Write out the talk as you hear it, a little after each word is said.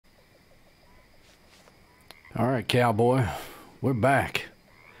All right, cowboy, we're back.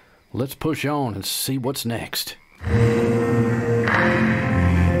 Let's push on and see what's next.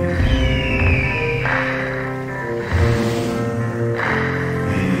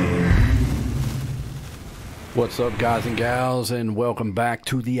 What's up, guys and gals, and welcome back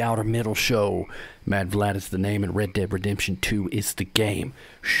to the Outer Middle Show. Mad Vlad is the name, and Red Dead Redemption 2 is the game.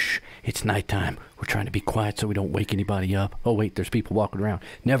 Shh, it's nighttime. We're trying to be quiet so we don't wake anybody up. Oh, wait, there's people walking around.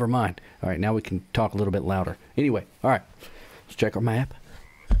 Never mind. All right, now we can talk a little bit louder. Anyway, all right, let's check our map.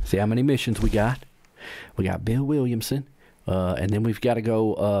 See how many missions we got. We got Bill Williamson, and then we've got to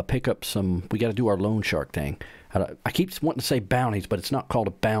go pick up some... We got to do our loan shark thing. I keep wanting to say bounties, but it's not called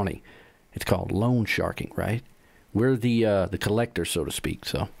a bounty. It's called loan sharking, right? We're the collector, so to speak.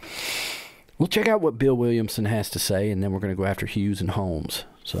 So we'll check out what Bill Williamson has to say, and then we're going to go after Hughes and Holmes.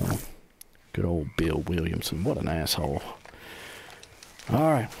 So good old Bill Williamson. What an asshole.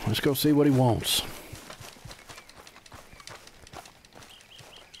 All right, let's go see what he wants.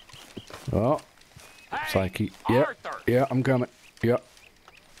 Oh, it's like he... Yep, yeah, I'm coming. Yep.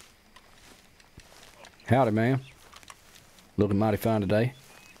 Howdy, man. Looking mighty fine today.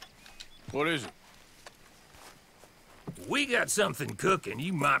 What is it? We got something cooking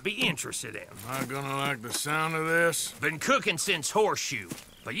you might be interested in. Am I gonna like the sound of this? Been cooking since Horseshoe,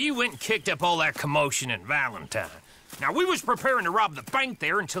 but you went and kicked up all that commotion in Valentine. Now, we was preparing to rob the bank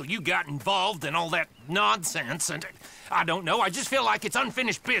there until you got involved in all that nonsense, and I don't know, I just feel like it's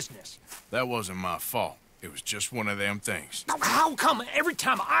unfinished business. That wasn't my fault. It was just one of them things. Now, how come every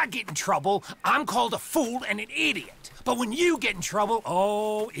time I get in trouble, I'm called a fool and an idiot? But when you get in trouble,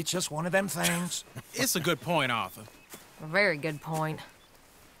 oh, it's just one of them things. It's a good point, Arthur. A very good point.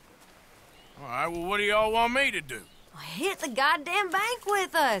 All right, well, what do y'all want me to do? Hit the goddamn bank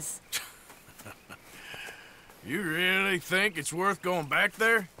with us. You really think it's worth going back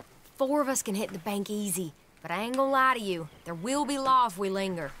there? 4 of us can hit the bank easy, but I ain't gonna lie to you. There will be law if we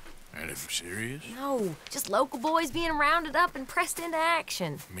linger. And if you're serious? No, just local boys being rounded up and pressed into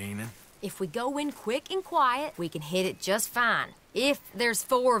action. Meaning? If we go in quick and quiet, we can hit it just fine. If there's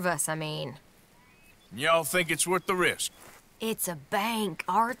 4 of us, I mean. Y'all think it's worth the risk? It's a bank,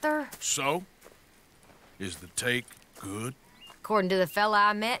 Arthur. So? Is the take good? According to the fella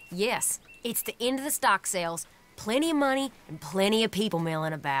I met, yes. It's the end of the stock sales. Plenty of money and plenty of people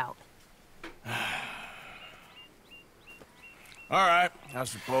milling about. All right, I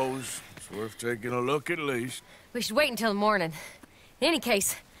suppose it's worth taking a look at least. We should wait until the morning. In any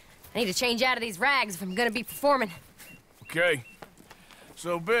case, I need to change out of these rags if I'm gonna be performing. Okay.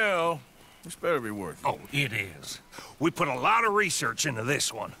 So, Bill, this better be worth it. Oh, it is. We put a lot of research into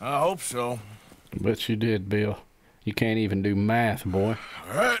this one. I hope so. Bet you did, Bill. You can't even do math, boy.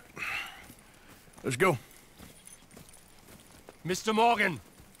 All right. Let's go. Mr. Morgan,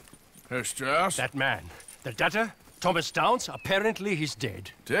 Herr Strauss? that man, the debtor, Thomas Downs, apparently he's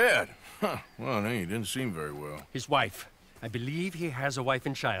dead. Dead? Huh. Well, he didn't seem very well. His wife, I believe he has a wife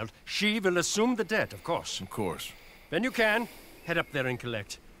and child. She will assume the debt, of course. Of course. When you can, head up there and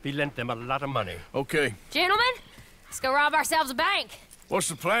collect. We lent them a lot of money. Okay. Gentlemen, let's go rob ourselves a bank. What's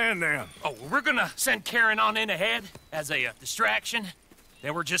the plan, then? Oh, we're gonna send Karen on in ahead as a distraction.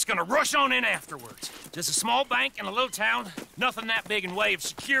 Then we're just gonna rush on in afterwards. Just a small bank in a little town. Nothing that big in way of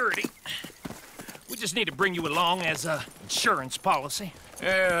security. We just need to bring you along as a insurance policy.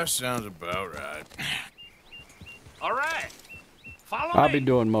 Yeah, that sounds about right. All right. Follow I'll me. be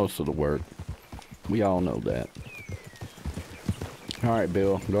doing most of the work. We all know that. All right,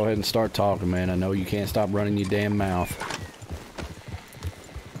 Bill, go ahead and start talking, man. I know you can't stop running your damn mouth.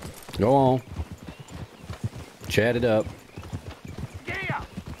 Go on. Chat it up. Yeah.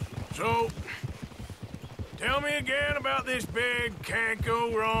 So, tell me again about this big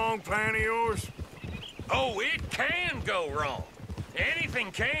can't-go-wrong plan of yours. Oh, it can go wrong.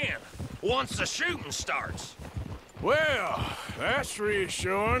 Anything can, once the shooting starts. Well, that's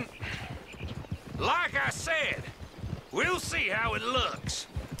reassuring. Like I said, we'll see how it looks.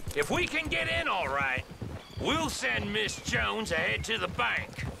 If we can get in all right, we'll send Miss Jones ahead to the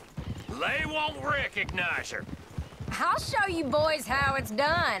bank. They won't recognize her. I'll show you boys how it's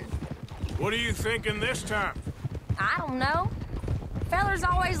done. What are you thinking this time? I don't know. Fellers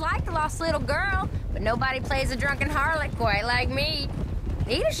always like the lost little girl, but nobody plays a drunken harlot quite like me.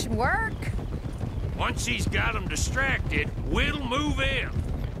 It should work. Once she's got them distracted, we'll move in.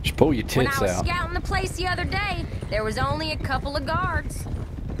 Just pull your When I tits was out. scouting the place the other day, there was only a couple of guards.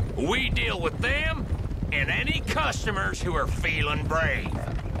 We deal with them and any customers who are feeling brave.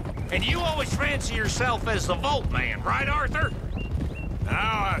 And you always fancy yourself as the Vault Man, right, Arthur?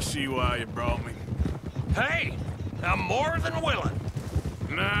 Now I see why you brought me. Hey, I'm more than willing.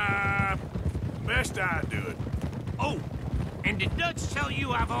 Nah, bet Best I do it. Oh, and did Dutch tell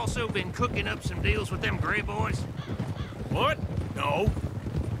you I've also been cooking up some deals with them Gray boys? What? No.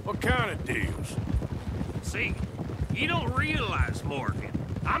 What kind of deals? See, you don't realize, Morgan.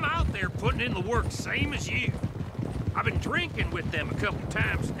 I'm out there putting in the work same as you. I've been drinking with them a couple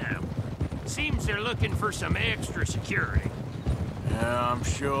times now. Seems they're looking for some extra security. Yeah, I'm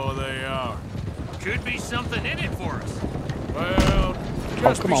sure they are. Could be something in it for us. Well,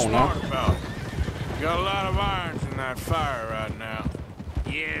 just come be on smart now. about it. Got a lot of irons in that fire right now.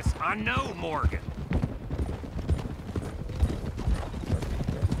 Yes, I know, Morgan.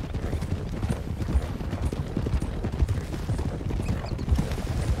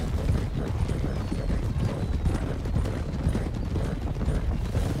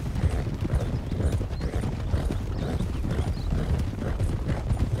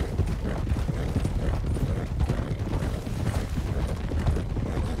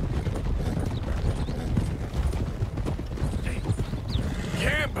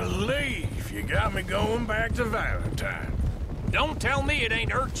 Can't believe you got me going back to Valentine. Don't tell me it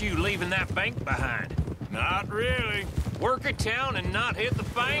ain't hurt you leaving that bank behind. Not really. Work a town and not hit the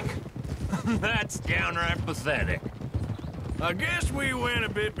bank? That's downright pathetic. I guess we went a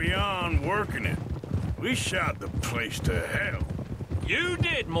bit beyond working it. We shot the place to hell. You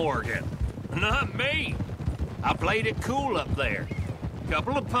did, Morgan. Not me. I played it cool up there.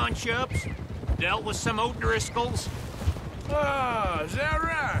 Couple of punch-ups, dealt with some O'Driscolls. Ah, is that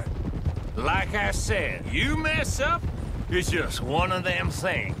right? Like I said, you mess up, it's just one of them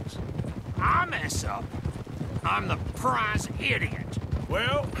things. I mess up, I'm the prize idiot.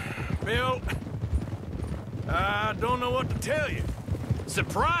 Well, Bill, I don't know what to tell you.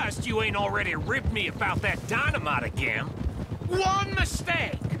 Surprised you ain't already ripped me about that dynamite again. One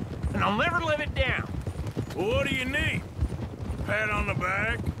mistake, and I'll never live it down. Well, what do you need? Pat on the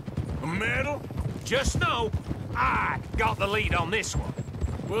back? A medal? Just know, I got the lead on this one.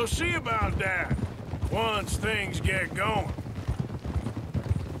 We'll see about that once things get going.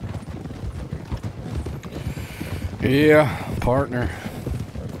 Yeah, partner.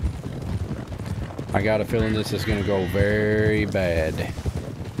 I got a feeling this is going to go very bad.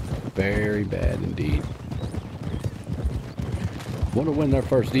 Very bad indeed. Wonder when their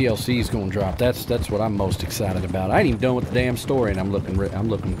first DLC is going to drop. That's what I'm most excited about. I ain't even done with the damn story, and I'm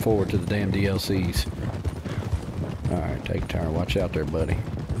looking forward to the damn DLCs. All right, take a turn. Watch out there, buddy.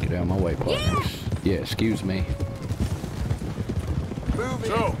 Get out of my way, partner. Yeah, excuse me.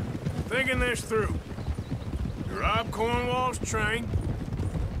 So, thinking this through. We rob Cornwall's train.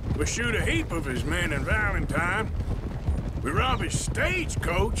 We shoot a heap of his men in Valentine. We rob his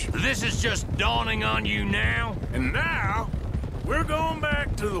stagecoach. This is just dawning on you now? And now, we're going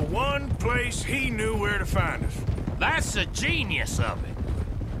back to the one place he knew where to find us. That's the genius of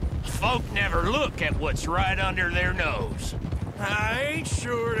it. Folk never look at what's right under their nose. I ain't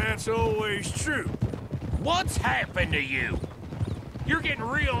sure that's always true. What's happened to you? You're getting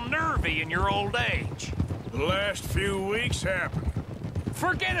real nervy in your old age. The last few weeks happened.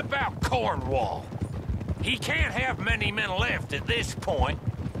 Forget about Cornwall. He can't have many men left at this point.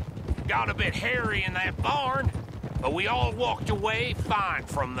 Got a bit hairy in that barn, but we all walked away fine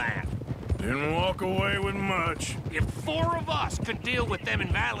from that. Didn't walk away with much. If 4 of us could deal with them in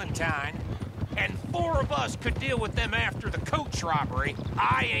Valentine, and 4 of us could deal with them after the coach robbery,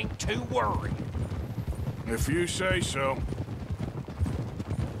 I ain't too worried. If you say so.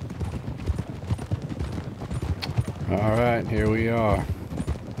 All right, here we are.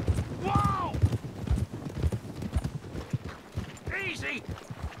 Whoa! Easy.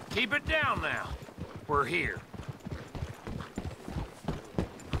 Keep it down now. We're here.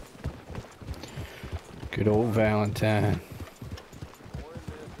 Good old Valentine.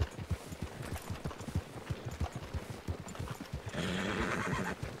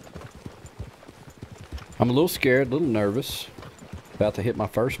 I'm a little scared, a little nervous. About to hit my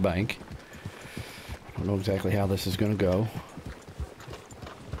first bank. I don't know exactly how this is going to go.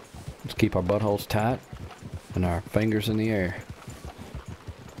 Let's keep our buttholes tight and our fingers in the air.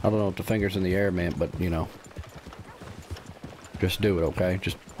 I don't know what the fingers in the air meant, but you know. Just do it, okay?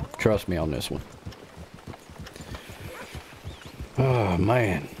 Just trust me on this one. Oh,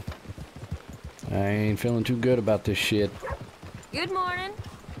 man. I ain't feeling too good about this shit. Good morning.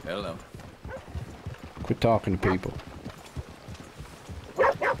 Hello. Quit talking to people.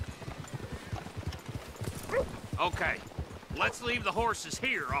 Okay, let's leave the horses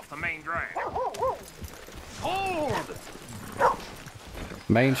here off the main drag. Hold!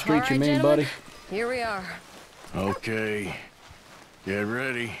 Main Street, All right, you mean, gentlemen, buddy? Here we are. Okay. Get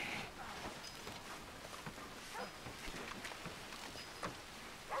ready.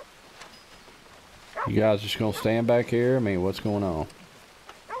 You guys just gonna stand back here? I mean, what's going on?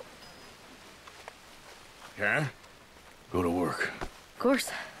 Karen, go to work. Of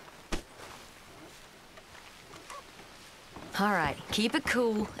course. All right, keep it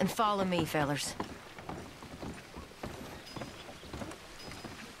cool and follow me, fellers.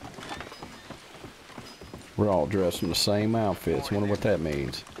 We're all dressed in the same outfits. Wonder what that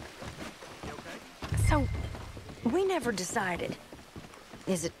means. So, we never decided.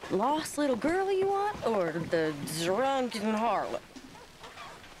 Is it lost little girl you want, or the drunken harlot?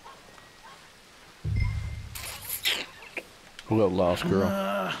 We'll go, lost girl.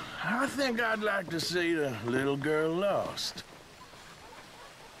 I think I'd like to see the little girl lost.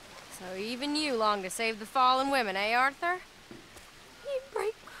 So even you long to save the fallen women, eh, Arthur? You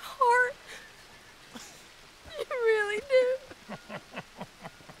break my heart. You really do.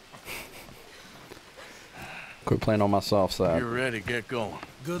 Quit playing on my soft side. You're ready, get going.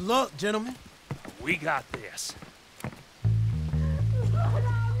 Good luck, gentlemen. We got this.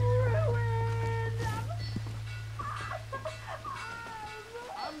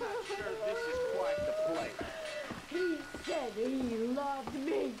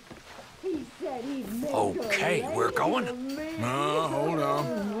 Okay, we're going. No, hold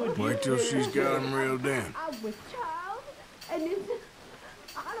on. Wait till she's got him reeled in. I was child, and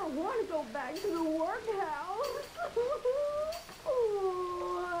I don't want to go back to the workhouse.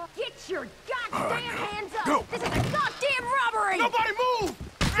 Get your goddamn hands up! Go. This is a goddamn robbery! Nobody move!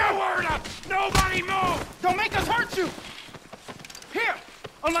 No word up! Nobody move! Don't make us hurt you! Here!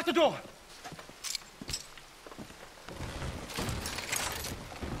 Unlock the door!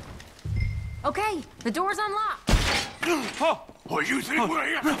 Okay, the door's unlocked. Oh, you think we're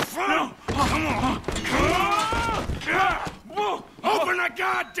here for fun? Come on. Yeah. Open the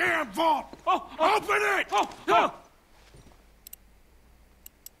goddamn vault! Open it!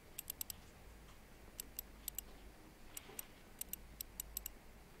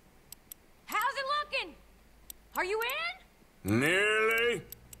 How's it looking? Are you in? Nearly.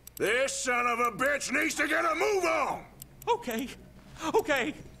 This son of a bitch needs to get a move on! Okay.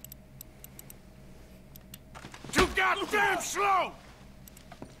 Okay. Too goddamn slow!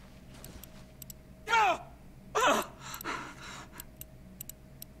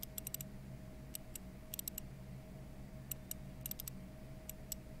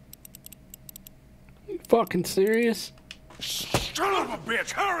 You fucking serious? Son of a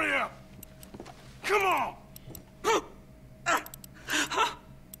bitch, hurry up! Come on!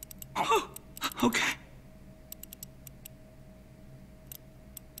 Okay.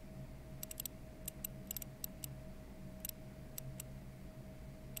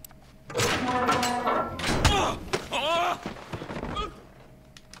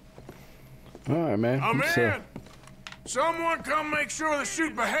 All right, man. I'm Let's, in! Someone come make sure the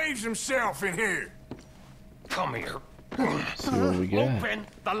chute behaves himself in here. Come here. see what we got. Open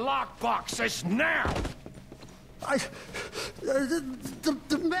the lock boxes now!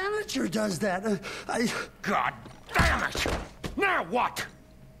 The manager does that. God damn it! Now what?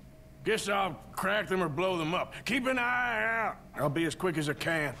 Guess I'll crack them or blow them up. Keep an eye out. I'll be as quick as I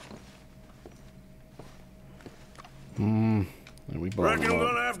can. And we blow Reckon them I'm up.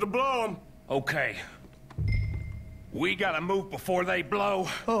 gonna have to blow them. Okay. We gotta move before they blow.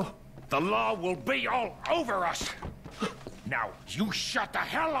 Oh. The law will be all over us. Now, you shut the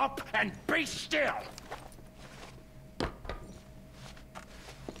hell up and be still.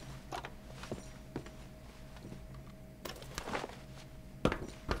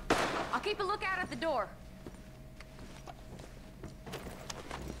 I'll keep a lookout at the door.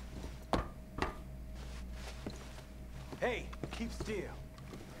 Hey, keep still.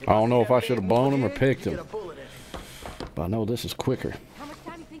 I don't know if I should have blown him or picked Get him, a bullet in it. but I know this is quicker. How much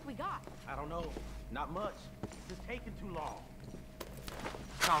time do you think we got? I don't know. Not much. This is taking too long.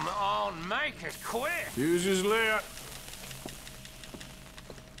 Come on, make it quick. Fuse is lit.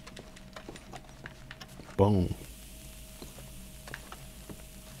 Boom.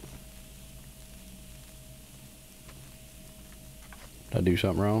 Did I do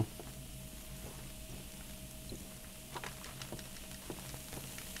something wrong?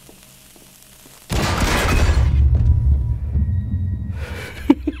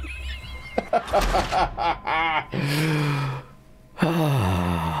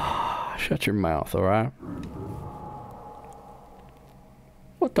 Shut your mouth, all right?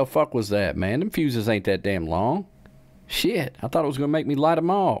 What the fuck was that, man? Them fuses ain't that damn long. Shit, I thought it was gonna make me light them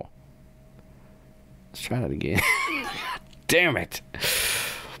all. Let's try that again. Damn it.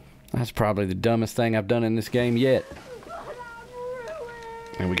 That's probably the dumbest thing I've done in this game yet.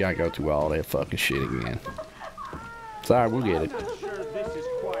 And we gotta go through all that fucking shit again. Sorry, we'll get it. Sure, this is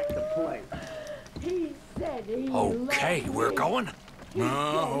quite the place. He Okay, we're going. No,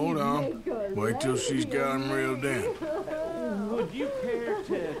 hold on. Wait till she's got him reeled in. Would you care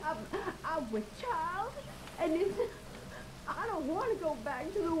to... I'm with child, and it's... I don't want to go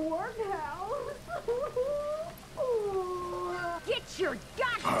back to the workhouse. Get your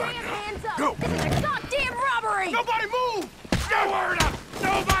goddamn hands up! Go. This is a goddamn robbery! Nobody move! No word up!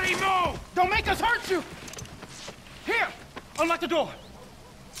 Nobody move! Don't make us hurt you! Here! Unlock the door!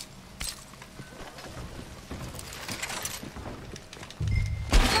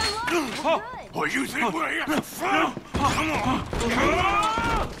 Oh. Well, you think we're here? Come on!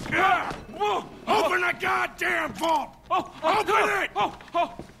 Open the goddamn vault! Open it!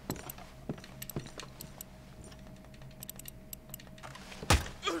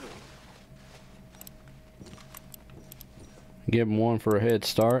 Give him one for a head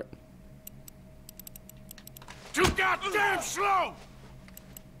start. Too goddamn slow!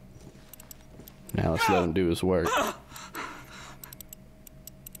 Now let's let him do his work.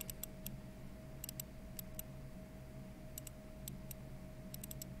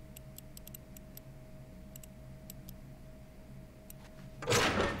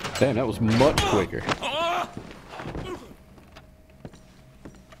 Damn, that was much quicker.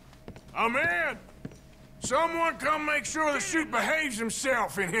 I'm in! Someone come make sure the chute behaves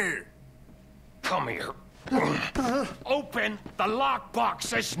himself in here. Come here. Open the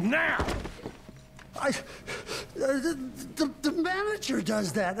lockboxes now! The manager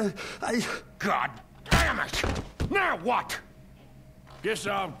does that. God damn it! Now what? Guess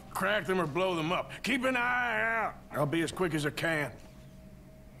I'll crack them or blow them up. Keep an eye out. I'll be as quick as I can.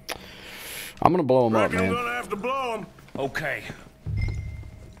 I'm gonna blow him up, Reckon I'm man. gonna have to blow them. Okay.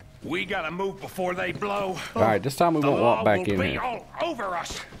 We gotta move before they blow. Alright, this time we won't walk back in will be here. all over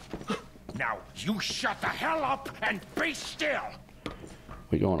us. Now, you shut the hell up and be still.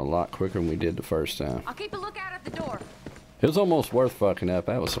 We're going a lot quicker than we did the first time. I'll keep a lookout at the door. It was almost worth fucking up.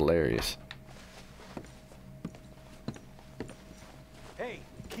 That was hilarious. Hey,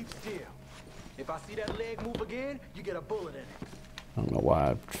 keep still. If I see that leg move again, you get a bullet in it. I don't know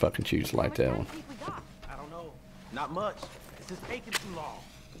why I fucking choose like that one. I don't know. Not much. It's just taking too long.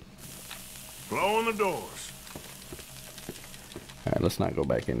 Blowing the doors. Alright, let's not go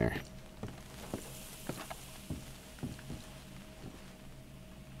back in there.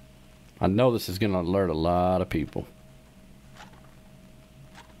 I know this is going to alert a lot of people.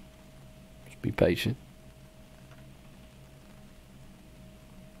 Just be patient.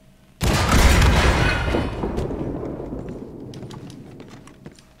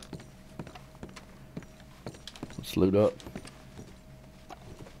 Let's loot up.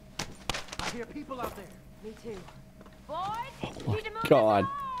 I hear people out there. Me too. Boys, you need to move God.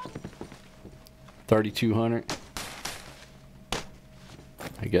 3,200.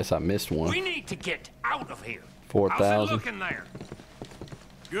 I guess I missed one. We need to get out of here. 4,000. How's it looking there?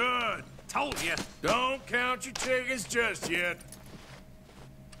 Good. Told you. Don't count your chickens just yet.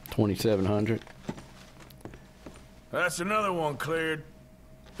 2,700. That's another one cleared.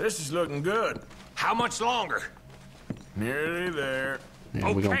 This is looking good. How much longer? Nearly there.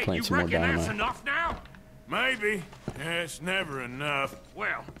 Yeah, we're gonna Okay, plant you some more reckon that's dynamite. enough now? Maybe. It's never enough.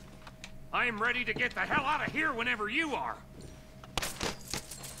 Well, I am ready to get the hell out of here whenever you are.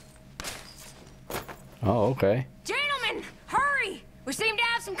 Oh, okay. Gentlemen, hurry! We seem to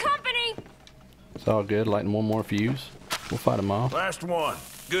have some company. It's all good. Lighting one more fuse. We'll fight them off. Last one.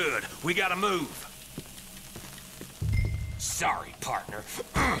 Good. We gotta move. Sorry, partner.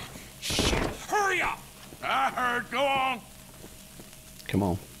 Shit. Hurry up! I heard. Go on. Come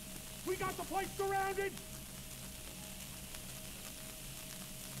on. We got the place surrounded.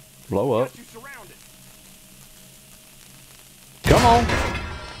 Blow up. You surrounded. Come on.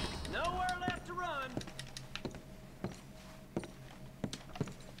 Nowhere left to run.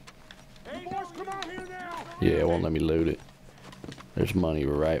 Hey, boys, come out here now. Yeah, it won't let me loot it. There's money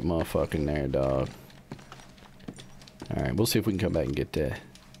right motherfucking there, dog. Alright, we'll see if we can come back and get that.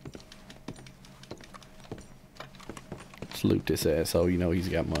 Let's loot this asshole. You know he's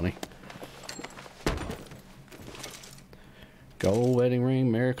got money. Gold wedding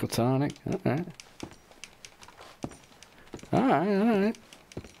ring, miracle tonic. Alright. Alright.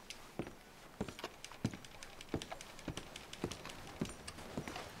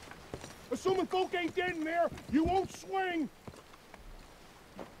 Assuming folk ain't dead in there, you won't swing.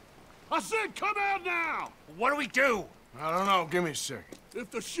 I said come out now. What do we do? I don't know. Give me a second. If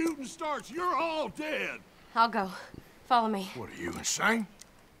the shooting starts, you're all dead. I'll go. Follow me. What are you, insane?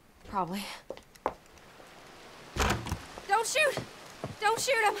 Probably. Don't shoot! Don't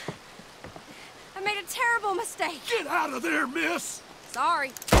shoot him! I made a terrible mistake. Get out of there, miss.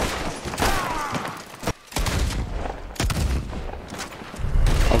 Sorry.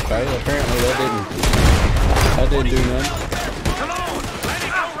 Okay, apparently that didn't do nothing. Come on, let it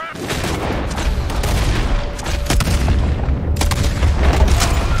go right.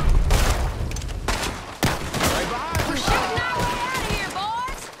 We're shooting our way out of here,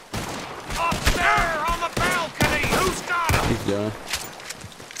 boys. Up there on the balcony. Who's got him? He's done.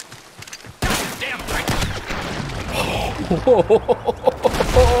 Damn right.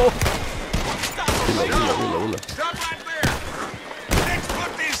 Reload. Stop right there. Let's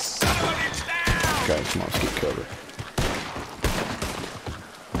put this son of a bitch down. Okay, come on, let's get cover.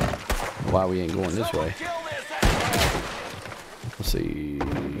 Why we ain't going this way? Let's see.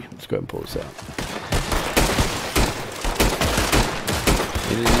 Let's go ahead and pull this out.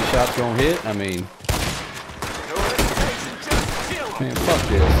 Any of these shots gonna hit? I mean, man, fuck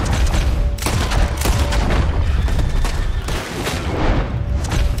this.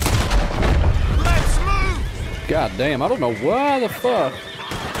 Let's move. God damn, I don't know why the fuck.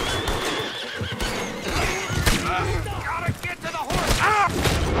 Gotta get to the horse. Ah!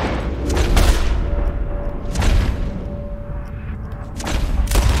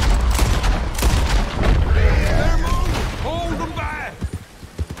 They're moving. Hold them back.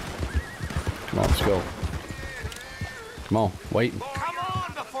 Come on, let's go. Come on, waiting. Come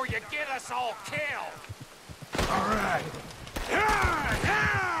on before you get us all killed. All right. Yeah,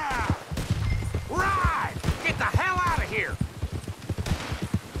 yeah. Right. Get the hell out of here.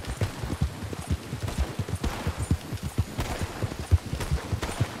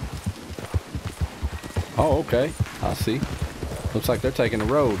 Oh, okay. I see. Looks like they're taking the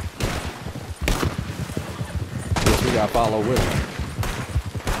road. Guess we gotta follow with them.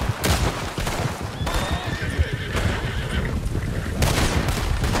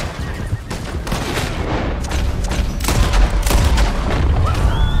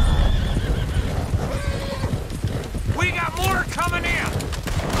 We got more coming in.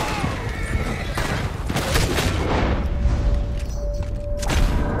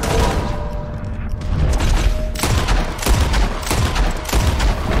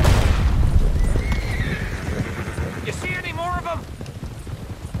 You see any more of them?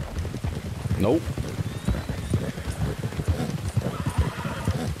 Nope.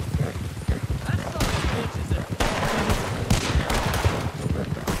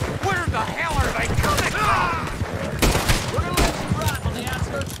 Where the hell are they coming from? We're gonna let you rot on the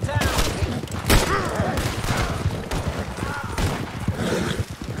outskirts of town.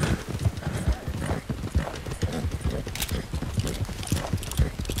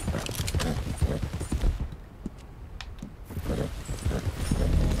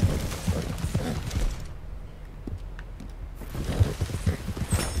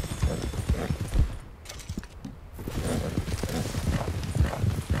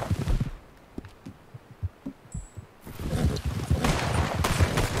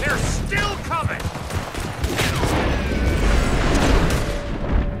 They're still coming.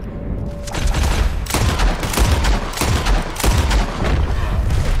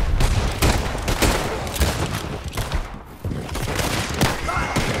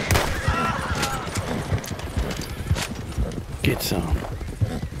 Get some.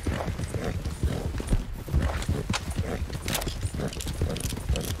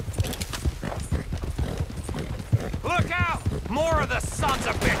 Look out! More of the sons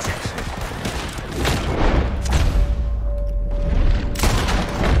of bitches!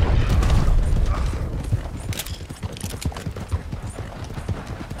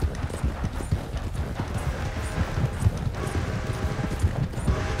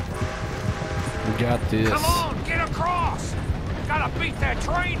 We got this. Come on, get across! Gotta beat that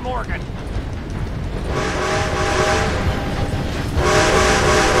train, Morgan!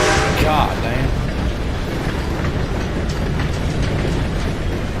 God damn.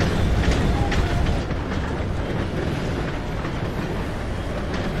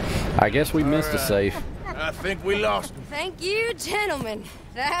 I guess we missed a safe. I think we lost him. Thank you, gentlemen.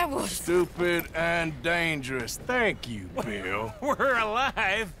 That was... Stupid and dangerous. Thank you, Bill. We're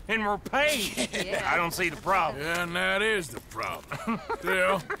alive, and we're paid. Yeah. I don't see the problem. Yeah, and that is the problem.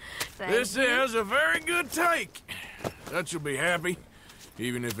 Still, Thank this you. is a very good take. Dutch will be happy,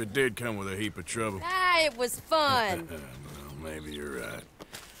 even if it did come with a heap of trouble. Ah, it was fun. Well, maybe you're right.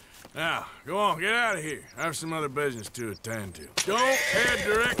 Now, go on, get out of here. I have some other business to attend to. Don't head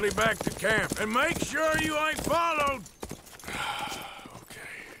directly back to camp, and make sure you ain't followed. Okay.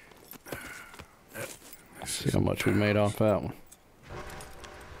 See how much we made off that one.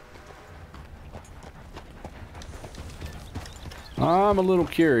 I'm a little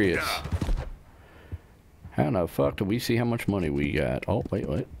curious. How in the fuck do we see how much money we got? Oh, wait.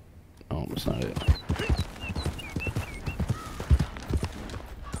 Oh, that's not it.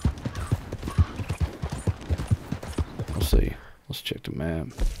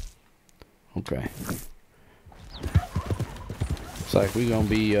 man. Okay. Looks like we're gonna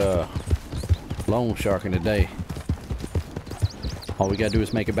be loan sharking today. All we gotta do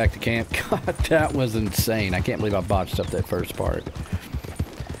is make it back to camp. God, that was insane. I can't believe I botched up that first part.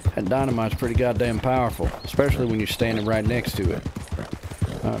 That dynamite's pretty goddamn powerful, especially when you're standing right next to it.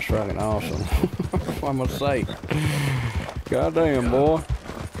 That's fucking awesome. What I'm gonna say. Goddamn, boy.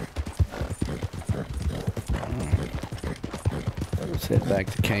 Let's head back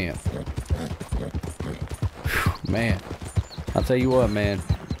to camp. Whew, man, I'll tell you what, man.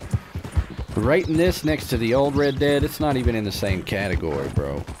 Rating this next to the old Red Dead, it's not even in the same category,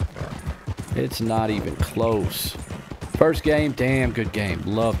 bro. It's not even close. First game, damn good game.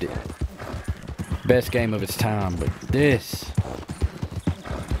 Loved it. Best game of its time, but this...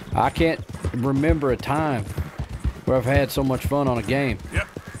 I can't remember a time where I've had so much fun on a game. Yep.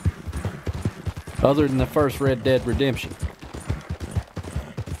 Other than the first Red Dead Redemption.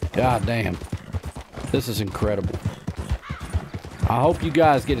 God damn. This is incredible. I hope you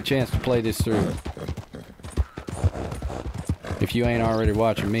guys get a chance to play this through. If you ain't already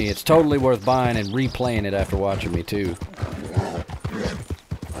watching me, it's totally worth buying and replaying it after watching me too.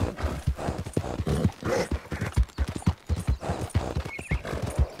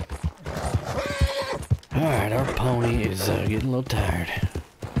 Alright, our pony is getting a little tired.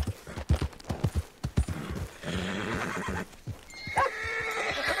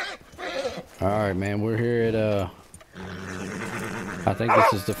 Alright, man, we're here at, I think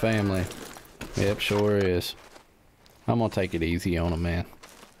this is the family. Yep, sure is. I'm gonna take it easy on him, man.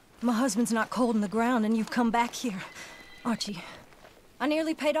 My husband's not cold in the ground and you've come back here. Archie, I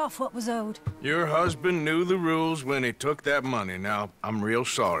nearly paid off what was owed. Your husband knew the rules when he took that money. Now, I'm real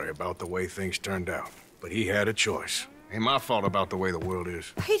sorry about the way things turned out. But he had a choice. Ain't my fault about the way the world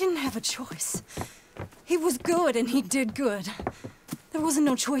is. He didn't have a choice. He was good and he did good. There wasn't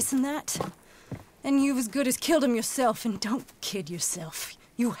no choice in that. And you've as good as killed him yourself, and don't kid yourself.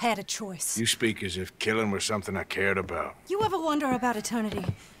 You had a choice. You speak as if killing was something I cared about. You ever wonder about eternity?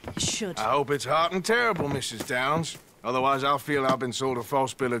 You should. I hope it's hot and terrible, Mrs. Downs. Otherwise, I'll feel I've been sold a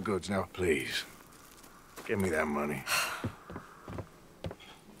false bill of goods. Now, please, give me that money.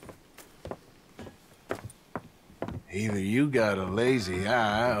 Either you got a lazy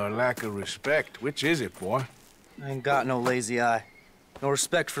eye or lack of respect. Which is it, boy? I ain't got no lazy eye. No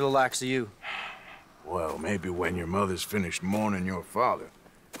respect for the likes of you. Well, maybe when your mother's finished mourning your father,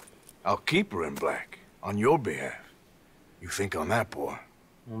 I'll keep her in black, on your behalf. You think on that, boy?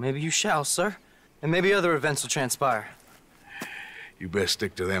 Well, maybe you shall, sir. And maybe other events will transpire. You best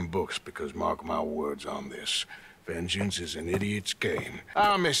stick to them books, because mark my words on this. Vengeance is an idiot's game.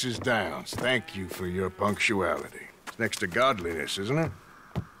 Ah, Mrs. Downs, thank you for your punctuality. It's next to godliness, isn't it?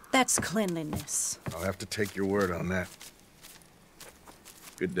 That's cleanliness. I'll have to take your word on that.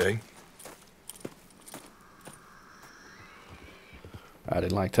 Good day. I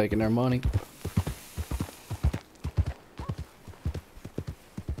didn't like taking their money.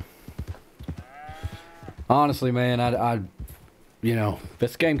 Honestly, man, I you know,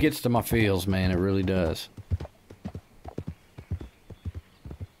 this game gets to my feels, man. It really does.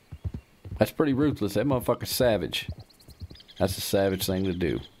 That's pretty ruthless. That motherfucker's savage. That's a savage thing to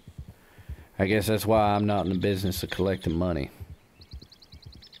do. I guess that's why I'm not in the business of collecting money.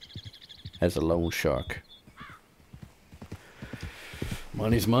 As a loan shark.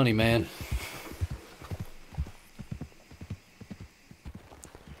 Money's money, man.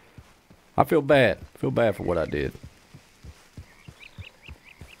 I feel bad. I feel bad for what I did.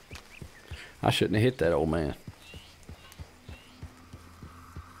 I shouldn't have hit that old man.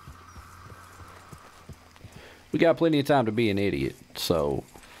 We got plenty of time to be an idiot, so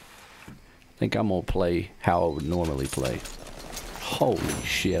I think I'm gonna play how I would normally play. Holy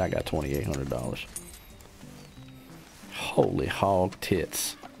shit, I got $2,800. Holy hog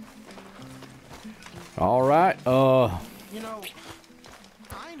tits. Alright, You know,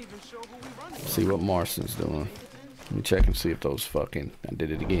 I ain't even sure who we run to. see what Marston's doing. Let me check and see if those fucking... I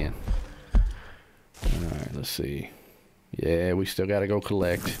did it again. Alright, let's see. Yeah, we still gotta go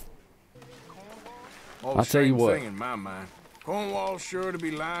collect. I'll tell you what. Thing in my mind. Cornwall's sure to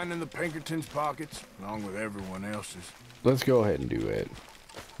be lying in the Pinkertons' pockets, along with everyone else's. Let's go ahead and do it.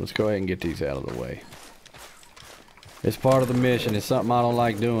 Let's go ahead and get these out of the way. It's part of the mission. It's something I don't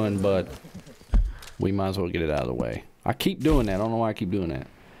like doing, but we might as well get it out of the way. I keep doing that. I don't know why I keep doing that.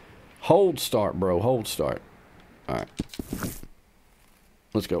 Hold start, bro. Hold start. Alright.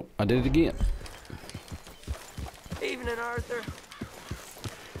 Let's go. I did it again. Evening, Arthur.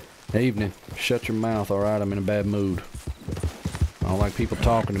 Evening. Shut your mouth, alright? I'm in a bad mood. I don't like people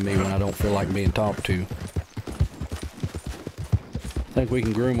talking to me when I don't feel like being talked to. I think we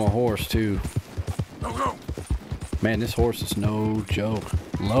can groom a horse, too. Go. Man, this horse is no joke.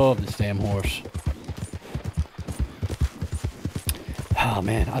 Love this damn horse. Oh,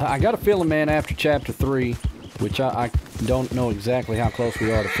 man. I got a feeling, man, after Chapter 3, which I don't know exactly how close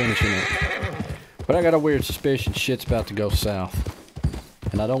we are to finishing it, but I got a weird suspicion shit's about to go south.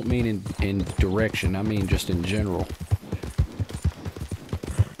 And I don't mean in direction, I mean just in general.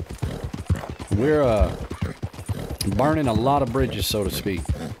 We're burning a lot of bridges, so to speak.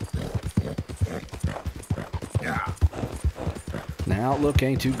 The outlook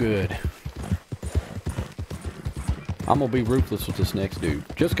ain't too good. I'm gonna be ruthless with this next dude,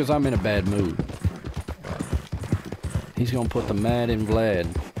 just because I'm in a bad mood. He's gonna put the mad in Vlad.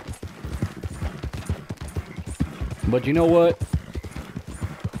 But you know what?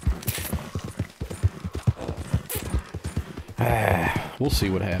 We'll see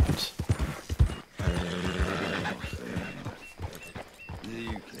what happens.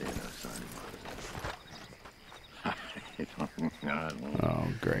 Oh,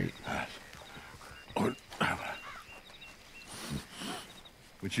 great.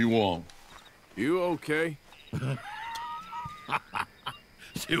 What you want? You okay?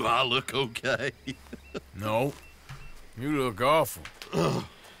 Do I look okay? No. You look awful.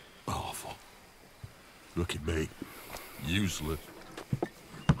 Awful. Look at me. Useless.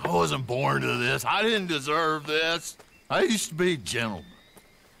 I wasn't born to this. I didn't deserve this. I used to be a gentleman.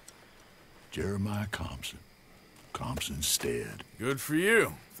 Jeremiah Compson. Compson Stead. Good for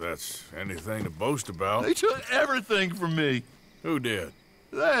you, if that's anything to boast about. They took everything from me. Who did?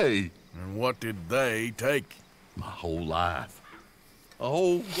 They. And what did they take? My whole life. A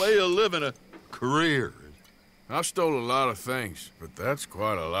whole way of living, a career. I stole a lot of things, but that's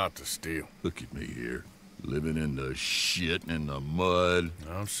quite a lot to steal. Look at me here, living in the shit and the mud.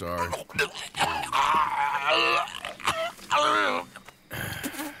 I'm sorry.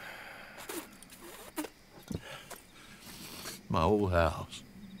 My old house.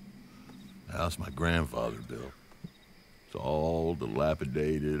 The house my grandfather built. It's all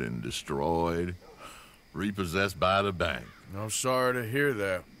dilapidated and destroyed, repossessed by the bank. I'm sorry to hear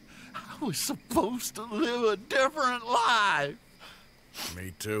that. I was supposed to live a different life.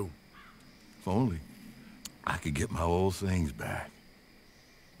 Me too. If only I could get my old things back.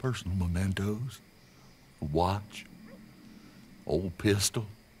 Personal mementos, a watch, old pistol,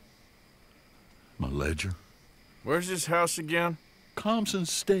 my ledger. Where's this house again? Compson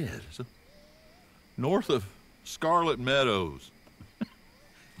Stead, north of Scarlet Meadows.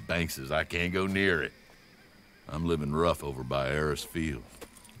 Bank says I can't go near it. I'm living rough over by Harris Field.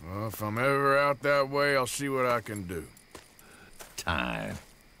 Well, if I'm ever out that way, I'll see what I can do. Time.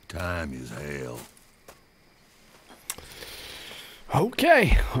 Time is hell.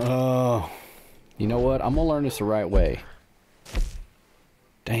 Okay. You know what? I'm gonna learn this the right way.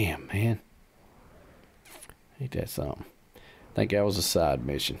 Damn, man. Ain't that something? I think that was a side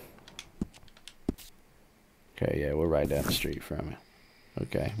mission. Okay, yeah, we're right down the street from it.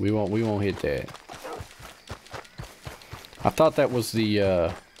 Okay, we won't hit that. I thought that was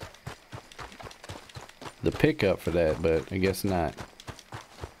the pickup for that, but I guess not.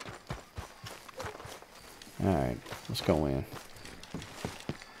 Alright, let's go in.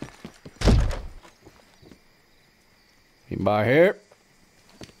 Anybody here?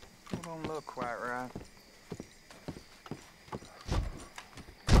 It don't look quite right.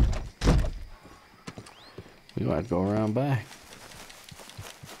 We might go around back.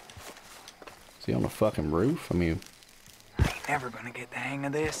 Is he on the fucking roof? I mean, I ain't never gonna get the hang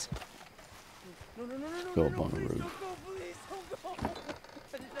of this. go up on the roof.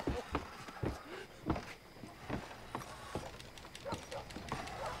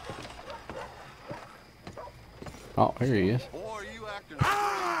 Oh, here he is.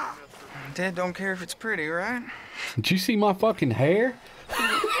 Dad don't care if it's pretty, right? Did you see my fucking hair?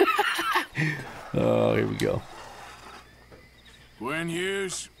 Oh, here we go. Gwen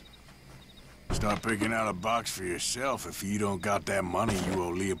Hughes, start picking out a box for yourself if you don't got that money you owe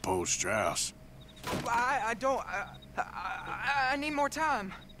Leopold Strauss. I don't. I need more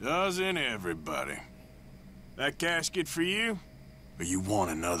time. Doesn't everybody? That casket for you? Or you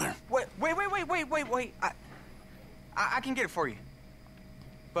want another? Wait. I can get it for you.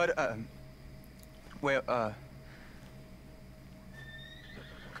 But,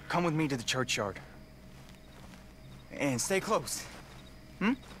 come with me to the churchyard. And stay close.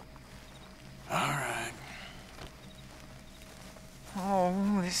 Hmm? All right.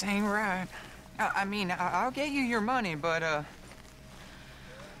 Oh, this ain't right. I mean, I'll get you your money, but,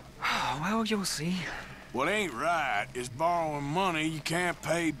 well, you'll see. What ain't right is borrowing money you can't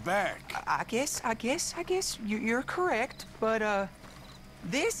pay back. I guess you're correct, but,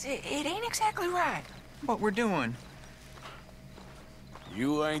 it ain't exactly right, what we're doing.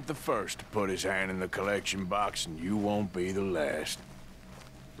 You ain't the first to put his hand in the collection box, and you won't be the last.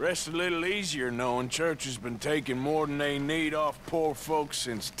 Rests a little easier knowing church has been taking more than they need off poor folks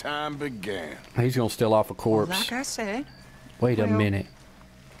since time began. He's gonna steal off a corpse. Like I said. Wait a minute.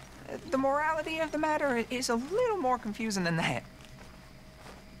 The morality of the matter is a little more confusing than that.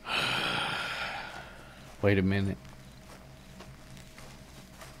 Wait a minute.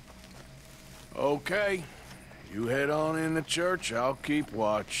 Okay. You head on in the church, I'll keep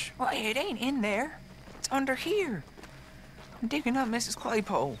watch. Well, it ain't in there. It's under here. I'm digging up Mrs.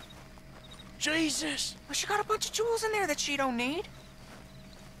 Claypole. Jesus! Well, she got a bunch of jewels in there that she don't need.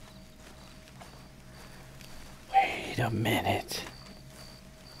 Wait a minute.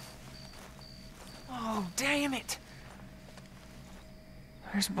 Oh, damn it.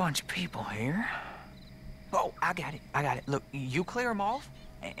 There's a bunch of people here. Oh, I got it. Look, you clear them off,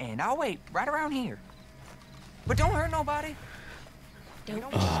 and I'll wait right around here. But don't hurt nobody.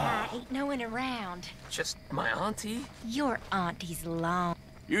 Don't be shy. Ain't no one around. Just my auntie? Your auntie's long.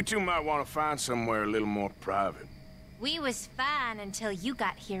 You two might want to find somewhere a little more private. We was fine until you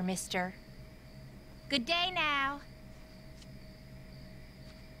got here, mister. Good day now.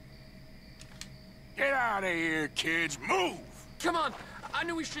 Get out of here, kids. Move! Come on. I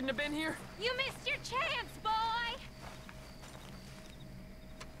knew we shouldn't have been here. You missed your chance, boy.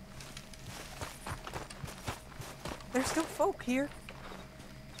 There's still folk here.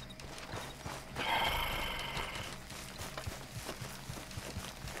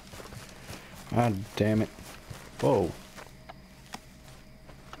 God damn it. Whoa.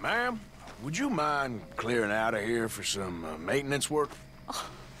 Ma'am, would you mind clearing out of here for some maintenance work? Oh,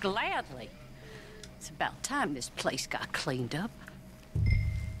 gladly. It's about time this place got cleaned up.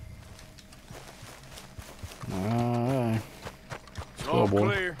 Alright. It's all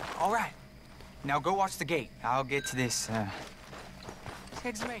clear. All right. Now go watch the gate. I'll get to this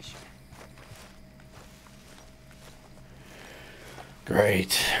exhumation.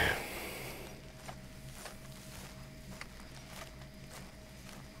 Great.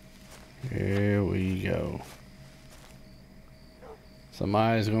 Here we go.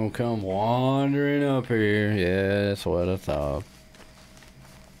 Somebody's gonna come wandering up here. Yeah, that's what I thought.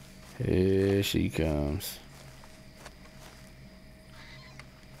 Here she comes.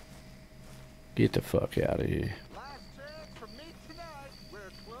 Get the fuck out of here.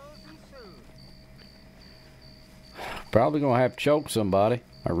 Probably gonna have to choke somebody,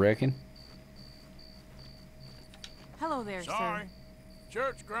 I reckon. Hello there, Sorry. sir.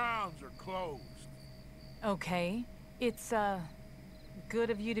 Church grounds are closed. Okay. It's, good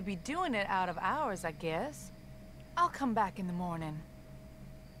of you to be doing it out of hours, I guess. I'll come back in the morning.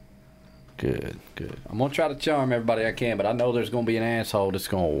 Good, good. I'm gonna try to charm everybody I can, but I know there's gonna be an asshole that's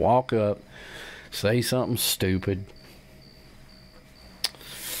gonna walk up, say something stupid.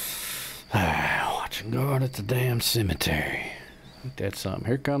 Watching guard at the damn cemetery. Ain't that something?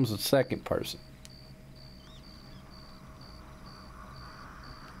 Here comes the second person.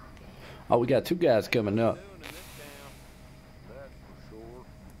 Oh, we got two guys coming up.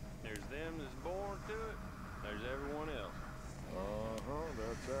 There's them that's born to it. There's everyone else.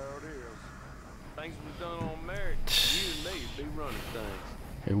 That's how it is. Things was done on merit. You and me would be running things.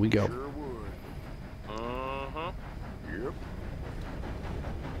 Here we go. Sure would. Yep.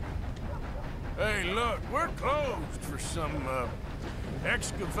 Hey, look, we're closed for some,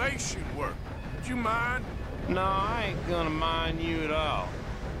 excavation work. Would you mind? No, I ain't gonna mind you at all.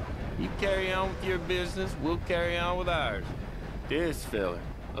 You carry on with your business, we'll carry on with ours. This fella.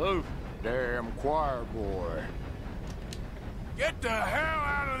 Oh, damn choir boy. Get the hell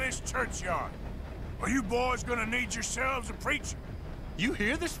out of this churchyard. Are you boys gonna need yourselves a preacher? you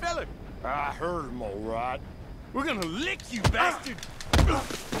hear this fella? I heard him all right. We're gonna lick you, bastard!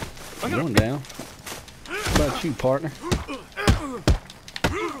 Going down. What about you, partner?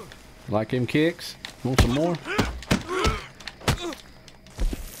 Like them kicks? Want some more?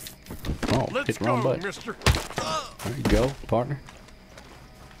 Oh, hit the wrong button. Mister. There you go, partner.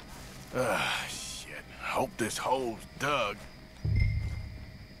 Shit. Hope this hole's dug.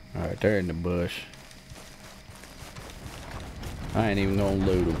 Alright, they're in the bush. I ain't even gonna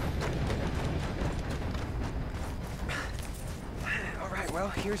loot them. All right, well,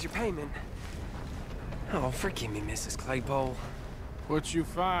 here's your payment. Oh, forgive me, Mrs. Claypole. What'd you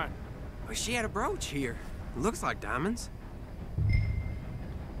find? Well, she had a brooch here. Looks like diamonds.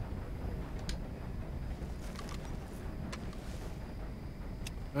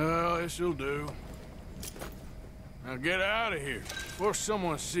 Well, this'll do. Now get out of here before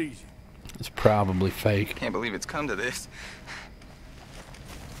someone sees you. It's probably fake. Can't believe it's come to this.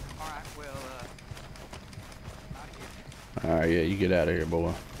 Alright, yeah, you get out of here,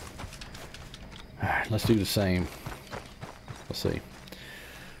 boy. Alright, let's do the same. Let's see.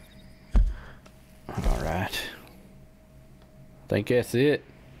 Alright. Think that's it.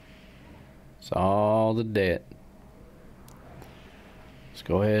 It's all the debt. Let's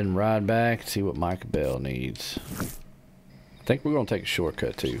go ahead and ride back and see what Micah Bell needs. I think we're going to take a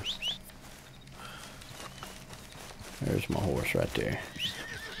shortcut too. There's my horse right there.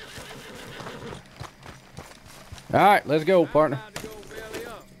 Alright, let's go, partner.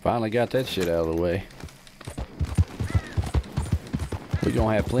 Finally got that shit out of the way. We're going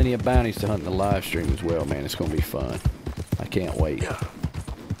to have plenty of bounties to hunt in the live stream as well, man. It's going to be fun. I can't wait.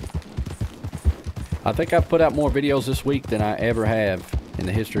 I think I've put out more videos this week than I ever have in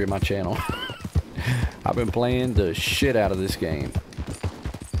the history of my channel. I've been playing the shit out of this game.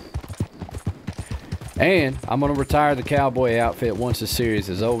 And I'm going to retire the cowboy outfit once the series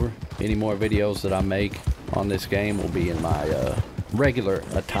is over. Any more videos that I make on this game will be in my regular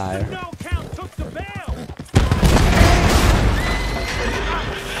attire.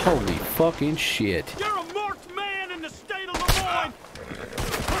 Holy fucking shit. You're a marked man in the state of Lemoyne.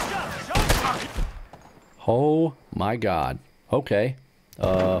 Oh my god. Okay.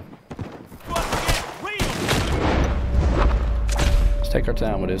 Let's take our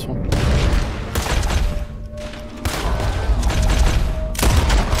time with this one.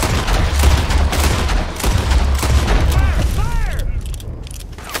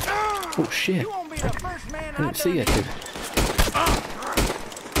 Oh shit. I didn't see it, dude.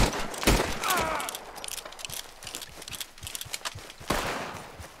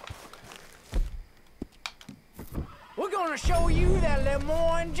 We're gonna show you that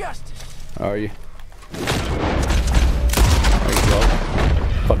Lemoyne justice. Are you? There you go.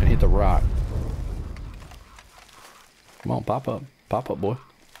 Fucking hit the rock. Come on, pop up. Pop up, boy.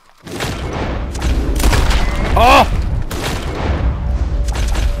 Oh!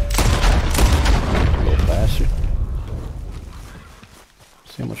 Little bastard.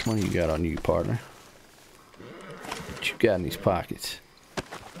 See how much money you got on you, partner. What you got in these pockets?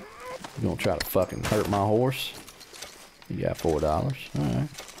 You gonna try to fucking hurt my horse? You got $4. Alright.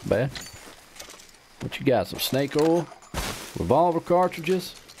 Bad. What you got? Some snake oil? Revolver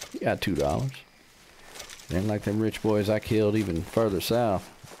cartridges? You got $2. Ain't like them rich boys I killed even further south.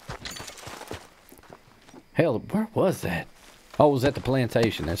 Hell, where was that? Oh, it was at the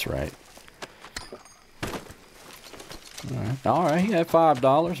plantation. That's right. Alright. Alright, he had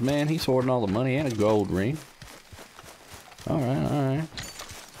 $5. Man, he's hoarding all the money and a gold ring. Alright, alright.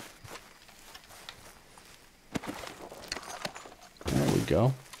 There we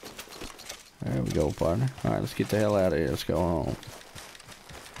go. There we go, partner. Alright, let's get the hell out of here. Let's go home.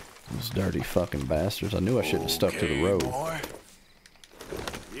 Those dirty fucking bastards. I knew I shouldn't have stuck to the road.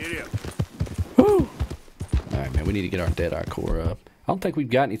 Woo! Alright, man, we need to get our Deadeye core up. I don't think we've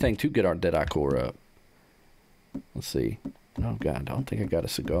got anything to get our Deadeye core up. Let's see. Oh, God, I don't think I got a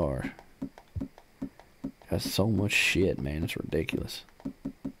cigar. Got so much shit, man. It's ridiculous.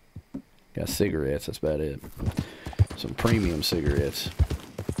 Got cigarettes, that's about it. Some premium cigarettes.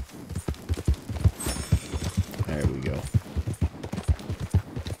 There we go.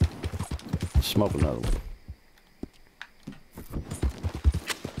 Smoke another one.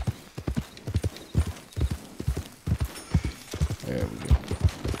 There we go.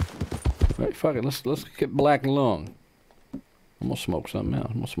 Right, fuck it. Let's get black lung. I'm gonna smoke something else.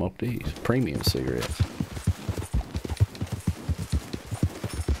 I'm gonna smoke these premium cigarettes.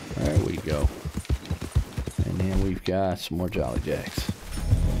 There we go. And then we've got some more Jolly Jacks.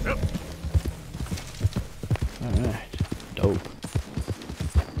 Alright. Dope.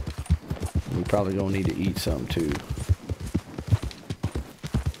 We probably gonna need to eat something too.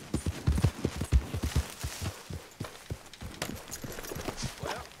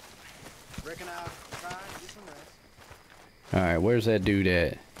 Well, reckon I'll try and get some rest. Alright, where's that dude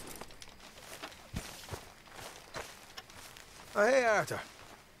at? Oh, hey, Arthur.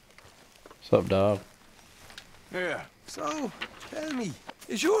 What's up, dog? Yeah. So, tell me,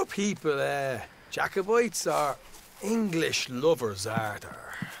 is your people, Jacobites or English lovers, Arthur?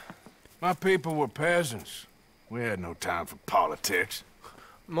 My people were peasants. We had no time for politics.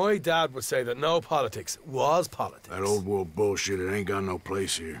 My dad would say that no politics was politics. That old world bullshit, it ain't got no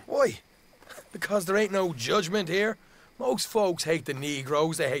place here. Why? Because there ain't no judgment here. Most folks hate the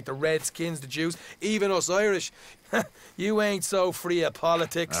Negroes, they hate the Redskins, the Jews, even us Irish. You ain't so free of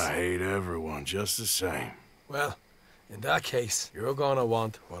politics. I hate everyone just the same. Well, in that case, you're gonna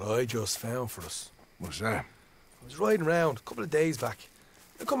want what I just found for us. What's that? I was riding around a couple of days back.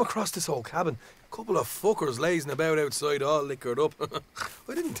 I come across this old cabin. A couple of fuckers lazing about outside all liquored up.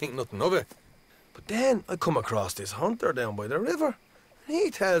 I didn't think nothing of it. But then I come across this hunter down by the river. And he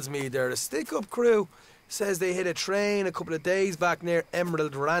tells me they're a stick-up crew. Says they hit a train a couple of days back near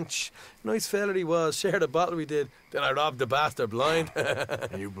Emerald Ranch. Nice fella he was, shared a bottle we did. Then I robbed the bastard blind.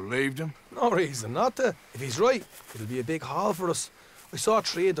 And you believed him? No reason not to. If he's right, it'll be a big haul for us. I saw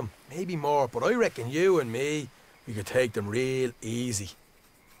 3 of them, maybe more, but I reckon you and me, we could take them real easy.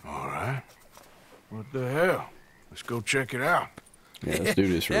 All right. What the hell? Let's go check it out. Yeah, let's do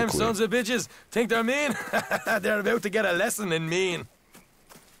this real Them quick. sons of bitches think they're mean. They're about to get a lesson in mean.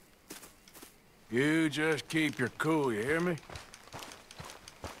 You just keep your cool, you hear me?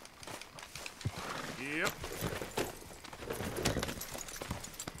 Yep.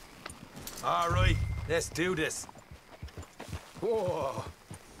 All right, let's do this. Whoa.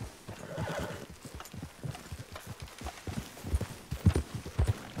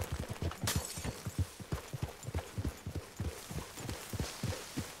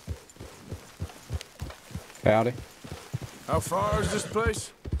 Howdy. How far is this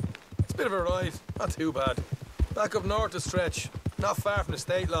place? It's a bit of a ride, not too bad. Back up north a stretch, not far from the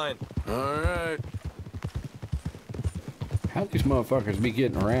state line. All right. How these motherfuckers be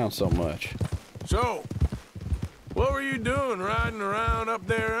getting around so much? So, what were you doing riding around up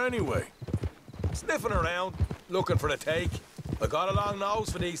there anyway? Sniffing around, looking for a take. I got a long nose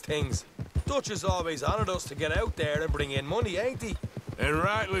for these things. Dutch has always honoured us to get out there and bring in money, ain't he? And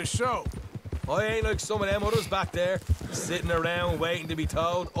rightly so. I ain't like some of them others back there, sitting around waiting to be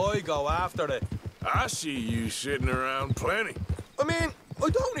told. I go after it. I see you sitting around plenty. I mean, I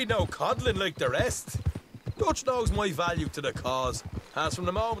don't need no coddling like the rest. Dutch knows my value to the cause, as from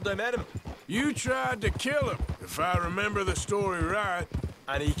the moment I met him. You tried to kill him, if I remember the story right.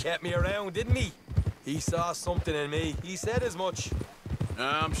 And he kept me around, didn't he? He saw something in me. He said as much.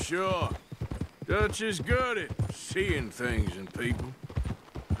 I'm sure. Dutch is good at seeing things in people.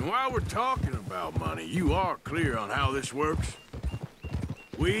 And while we're talking about money, you are clear on how this works?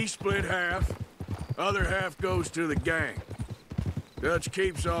 We split half, other half goes to the gang. Dutch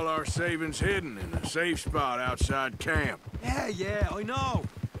keeps all our savings hidden in a safe spot outside camp. Yeah, I know.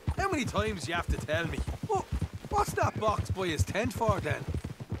 How many times you have to tell me? What's that box by his tent for, then?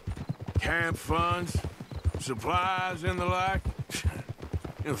 Camp funds, supplies, and the like.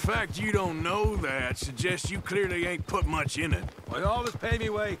 In fact, you don't know that suggests you clearly ain't put much in it. I always pay me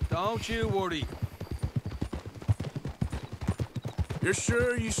way, don't you worry. You're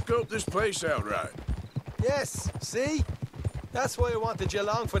sure you scoped this place out right? Yes, see? That's why I wanted you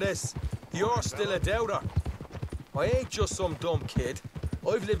along for this. You're still a doubter. I ain't just some dumb kid.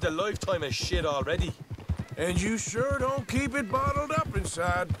 I've lived a lifetime of shit already. And you sure don't keep it bottled up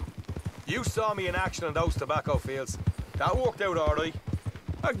inside. You saw me in action in those tobacco fields. That worked out all right.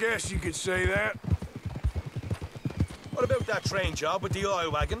 I guess you could say that. What about that train job with the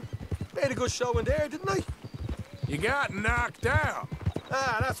oil wagon? Made a good show in there, didn't I? You got knocked out.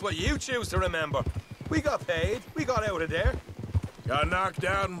 Ah, that's what you choose to remember. We got paid. We got out of there. Got knocked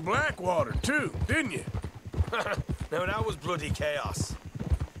out in Blackwater, too, didn't you? Now, that was bloody chaos.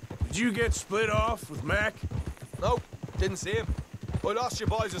 Did you get split off with Mac? Nope, didn't see him. I lost your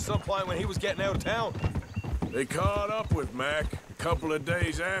boys at some point when he was getting out of town. They caught up with Mac a couple of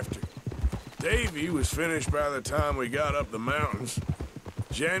days after. Davy was finished by the time we got up the mountains.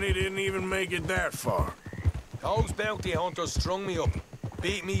 Jenny didn't even make it that far. Those bounty hunters strung me up.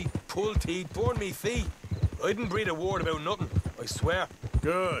 Beat me, pulled teeth, burned me feet. I didn't breathe a word about nothing, I swear.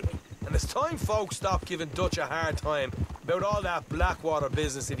 Good. And it's time folks stopped giving Dutch a hard time about all that Blackwater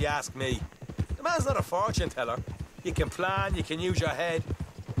business, if you ask me. The man's not a fortune teller. You can plan, you can use your head,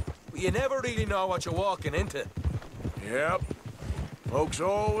 but you never really know what you're walking into. Yep. Folks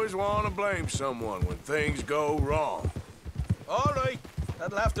always want to blame someone when things go wrong. All right,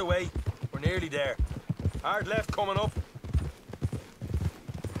 that'll have to wait. We're nearly there. Hard left coming up.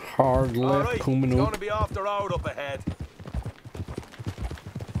 Hard left coming it's up. going to be off the road up ahead.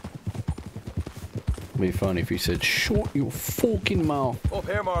 It'd be funny if he said, "Shut your fucking mouth." Up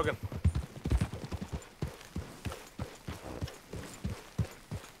here, Morgan.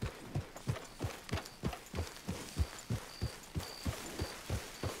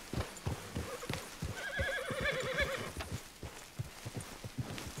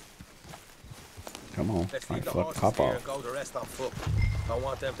 Come on, Let's I leave the fuck horses hop here off. and go the rest on foot. I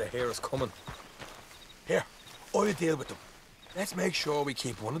want them to hear us coming. Here, I'll deal with them. Let's make sure we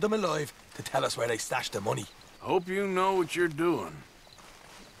keep one of them alive to tell us where they stashed the money. Hope you know what you're doing.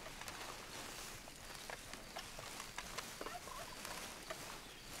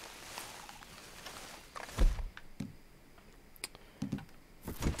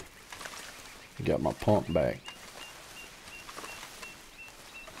 Got my pump back.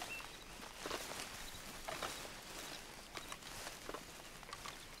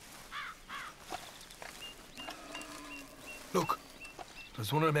 Look,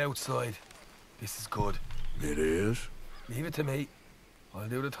 there's one of them outside. This is good. It is? Leave it to me. I'll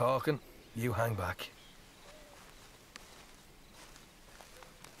do the talking. You hang back.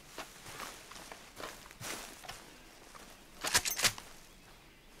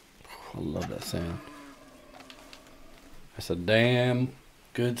 I love that sound. That's a damn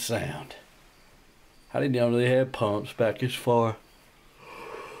good sound. How did you know they had pumps back this far?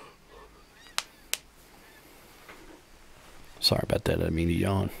 Sorry about that, I didn't mean to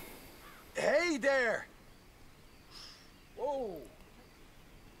yawn. Hey there! Whoa!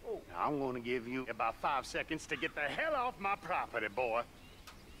 I'm gonna give you about 5 seconds to get the hell off my property, boy.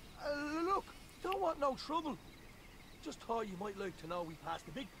 Look, don't want no trouble. Just thought you might like to know we passed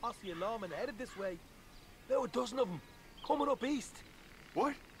a big posse of lawmen headed this way. About a dozen of them, coming up east.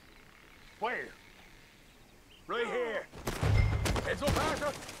 What? Where? Right here. Heads up,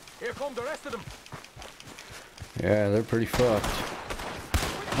 Arthur. Here come the rest of them. Yeah, they're pretty fucked.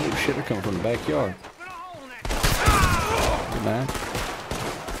 Oh shit, they're coming from the backyard. Hey, man.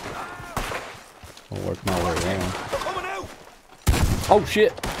 I'll work my way around. Oh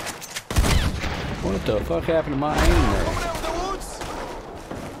shit! What the fuck happened to my aim there?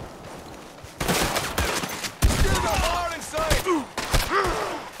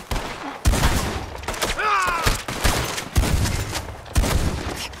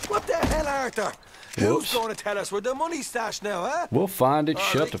 What the hell, Arthur? Whoops. Who's going to tell us where the money's stashed now, huh? We'll find it. All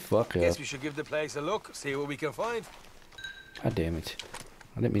Shut right. the fuck up. Guess we should give the place a look, see what we can find. God damn it.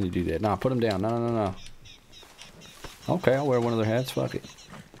 I didn't mean to do that. Nah, put them down. No. Okay, I'll wear one of their hats. Fuck it.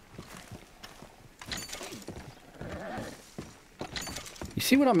 You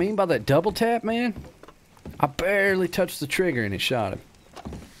see what I mean by that double tap, man? I barely touched the trigger and it shot him.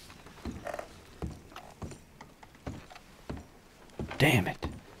 Damn it.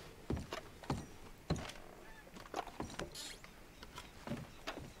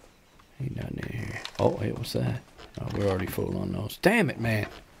 Ain't nothing in here. Oh, hey, what's that? Oh, we're already full on those. Damn it, man.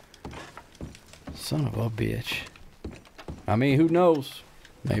 Son of a bitch. I mean, who knows?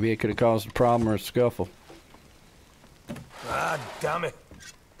 Maybe it could have caused a problem or a scuffle. Ah, damn it.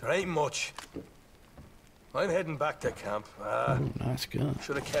 There ain't much. I'm heading back to camp. Ooh, nice gun.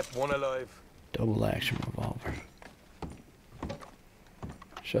 Should have kept one alive. Double action revolver.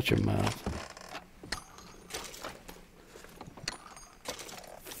 Shut your mouth.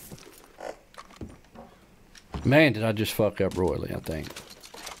 Man, did I just fuck up royally, I think.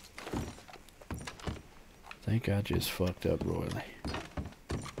 I just fucked up royally.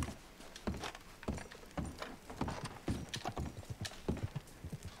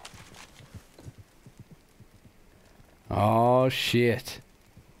 Oh, shit.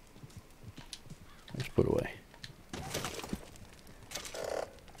 Let's put away.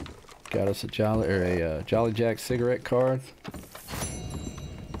 Got us a Jolly Jack cigarette card.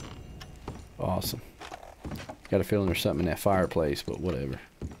 Awesome. Got a feeling there's something in that fireplace, but whatever.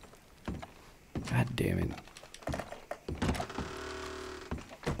 God damn it.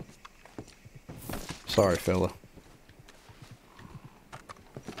 Sorry, fella.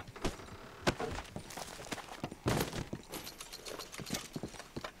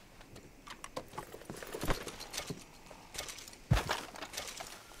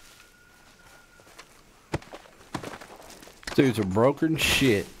 Dudes are broken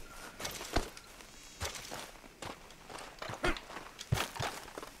shit.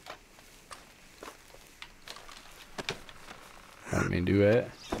 I didn't mean to do that.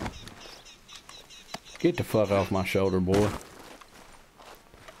 Get the fuck off my shoulder, boy.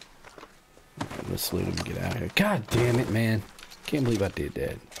 Let's let him get out of here. God damn it, man. Can't believe I did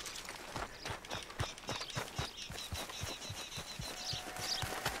that.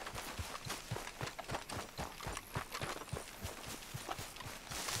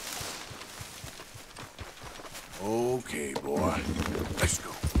 Okay, boy. Let's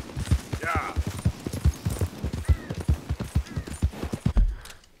go. Yeah.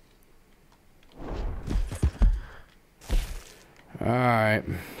 Alright.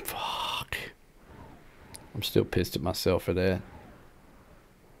 Fuck. I'm still pissed at myself for that.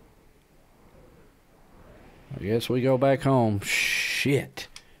 I guess we go back home. Shit.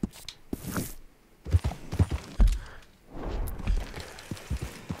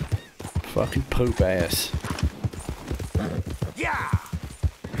 Fucking poop ass. Yeah.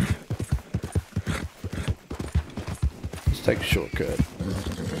 Let's take a shortcut.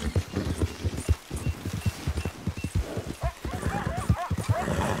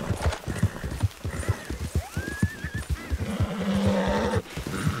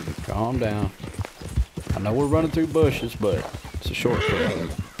 Calm down. I know we're running through bushes, but it's a shortcut.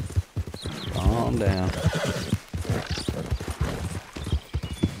 Calm down.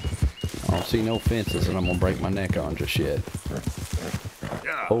 see no fences that I'm gonna break my neck on just yet.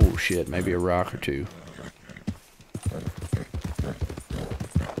 Oh shit, maybe a rock or two.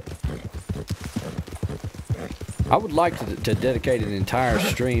 I would like to dedicate an entire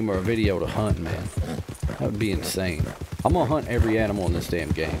stream or a video to hunting, man. That would be insane. I'm gonna hunt every animal in this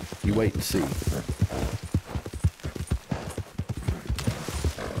damn game. You wait and see.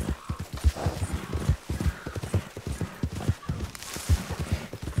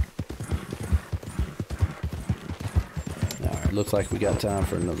 Alright, looks like we got time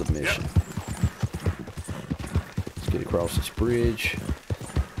for another mission. Let's get across this bridge.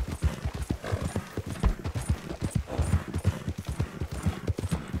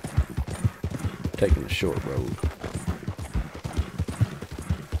 Taking the short road.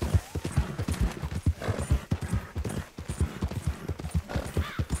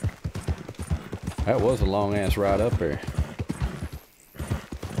 That was a long ass ride up there.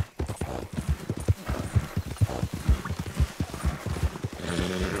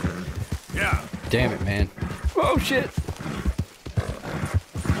 Yeah. Damn it, man. Oh shit.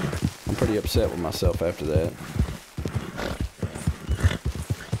 I'm pretty upset with myself after that.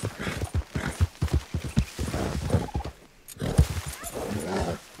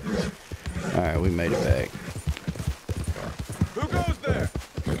 Alright, we made it back. Who goes there?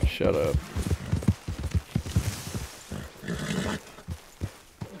 Shut up.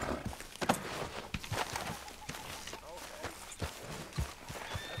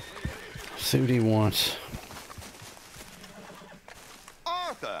 See what he wants.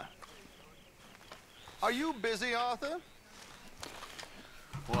 Arthur! Are you busy, Arthur?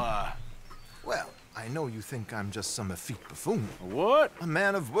 Why? Well, I know you think I'm just some effete buffoon. What? A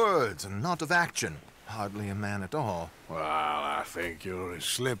man of words and not of action. Hardly a man at all. Well, I think you're as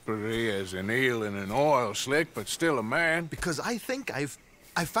slippery as an eel in an oil slick, but still a man. Because I think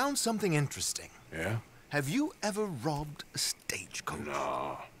I found something interesting. Yeah? Have you ever robbed a stagecoach?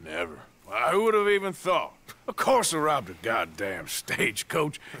 No, never. Why, who would have even thought? Of course I robbed a goddamn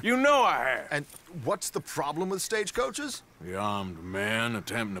stagecoach. You know I have. And what's the problem with stagecoaches? The armed man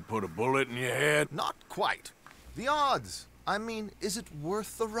attempting to put a bullet in your head? Not quite. The odds. I mean, is it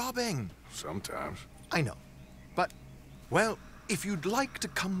worth the robbing? Sometimes. I know. But, well, if you'd like to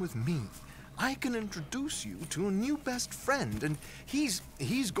come with me, I can introduce you to a new best friend, and he's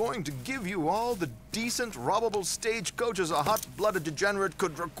going to give you all the decent, robbable stagecoaches a hot-blooded degenerate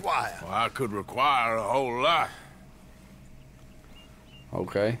could require. Well, I could require a whole lot.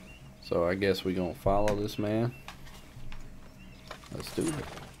 Okay, so I guess we're gonna follow this man. Let's do it.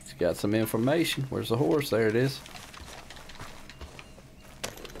 He's got some information. Where's the horse? There it is.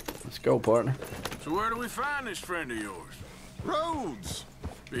 Let's go, partner. So where do we find this friend of yours? Roads.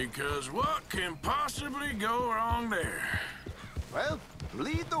 Because what can possibly go wrong there? Well,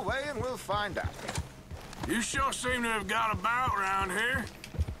 lead the way and we'll find out. You sure seem to have got about around here.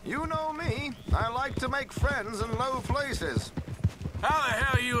 You know me. I like to make friends in low places. How the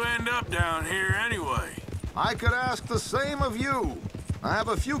hell you end up down here anyway? I could ask the same of you. I have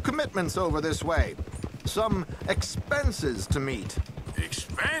a few commitments over this way. Some expenses to meet.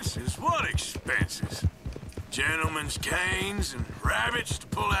 Expenses? What expenses? Gentlemen's canes and rabbits to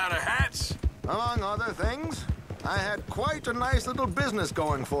pull out of hats? Among other things, I had quite a nice little business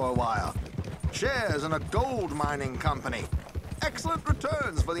going for a while. Shares in a gold mining company. Excellent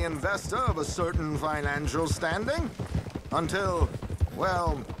returns for the investor of a certain financial standing. Until,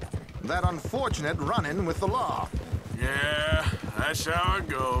 well, that unfortunate run-in with the law. Yeah, that's how it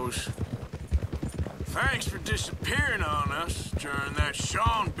goes. Thanks for disappearing on us during that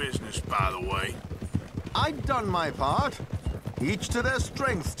Sean business, by the way. I'd done my part. Each to their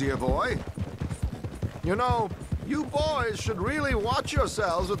strengths, dear boy. You know, you boys should really watch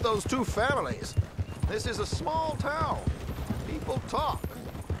yourselves with those two families. This is a small town. People talk.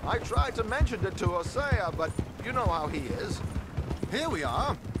 I tried to mention it to Hosea, but you know how he is. Here we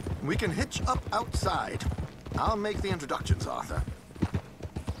are. We can hitch up outside. I'll make the introductions, Arthur.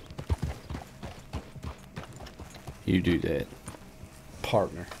 You do that,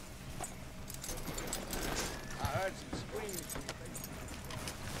 partner.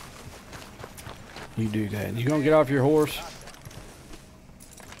 You do that. You gonna get off your horse?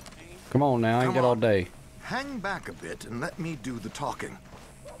 Come on now, I ain't got all day. Hang back a bit and let me do the talking.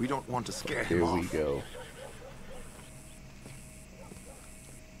 We don't want to scare him Here off. we go.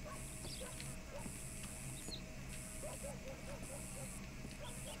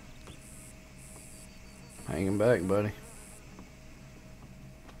 Hanging back, buddy.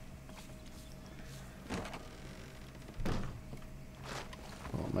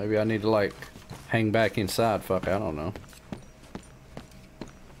 Well, maybe I need to like hang back inside. Fuck, I don't know.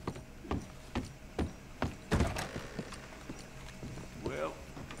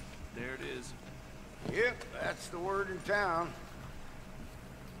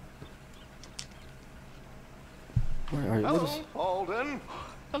 Hello, Alden.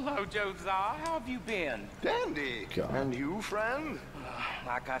 Hello, Josiah. How have you been? Dandy. God. And you, friend?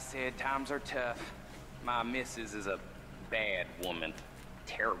 Like I said, times are tough. My missus is a bad woman.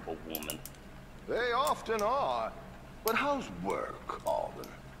 Terrible woman. They often are. But how's work, Alden?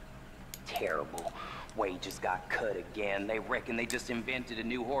 Terrible. Wages got cut again. They reckon they just invented a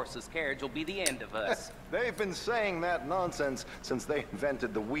new horseless carriage will be the end of us. They've been saying that nonsense since they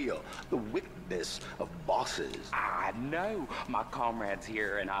invented the wheel. The wickedness of bosses. I know. My comrades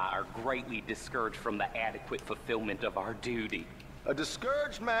here and I are greatly discouraged from the adequate fulfillment of our duty. A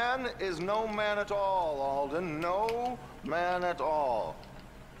discouraged man is no man at all, Alden. No man at all.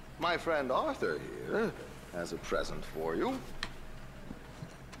 My friend Arthur here has a present for you.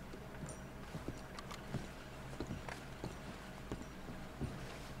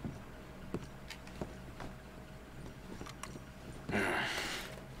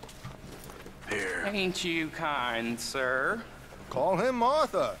 Here. Ain't you kind, sir? Call him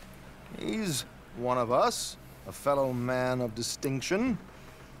Arthur. He's one of us, a fellow man of distinction.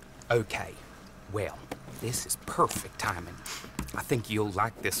 Okay. Well, this is perfect timing. I think you'll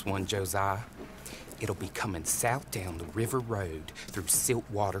like this one, Josiah. It'll be coming south down the river road through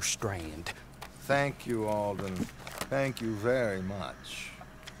Siltwater Strand. Thank you, Alden. Thank you very much.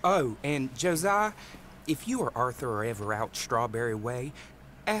 Oh, and Josiah, if you or Arthur are ever out Strawberry Way,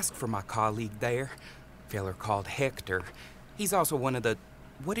 ask for my colleague there, feller called Hector. He's also one of the...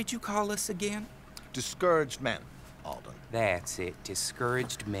 What did you call us again? Discouraged men, Alden. That's it,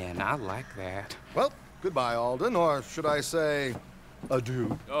 discouraged men. I like that. Well, goodbye, Alden, or should I say,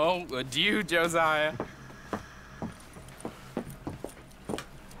 adieu. Oh, adieu, Josiah.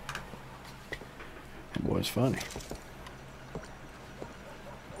 That boy's funny.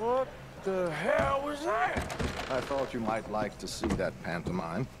 What the hell was that? I thought you might like to see that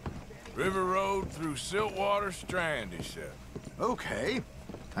pantomime. River Road through Siltwater Strand, he said. Okay.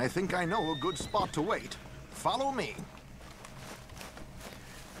 I think I know a good spot to wait. Follow me.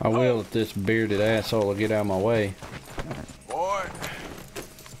 I will if this bearded asshole will get out of my way. Boy.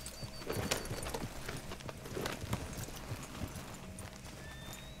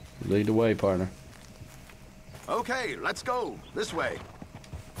 Lead the way, partner. Okay, let's go. This way.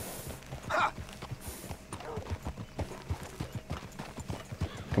 Ha!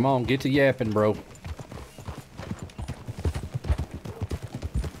 Come on, get to yapping, bro.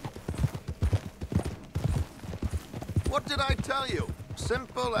 What did I tell you?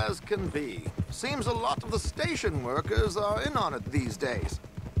 Simple as can be. Seems a lot of the station workers are in on it these days.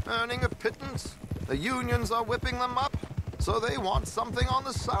 Earning a pittance. The unions are whipping them up, so they want something on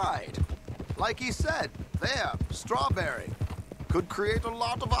the side. Like he said, there, Strawberry. Could create a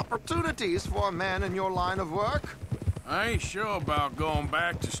lot of opportunities for a man in your line of work. I ain't sure about going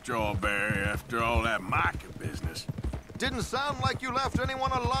back to Strawberry after all that Micah business. Didn't sound like you left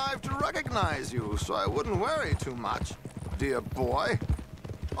anyone alive to recognize you, so I wouldn't worry too much, dear boy.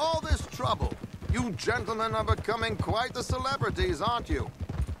 All this trouble. You gentlemen are becoming quite the celebrities, aren't you?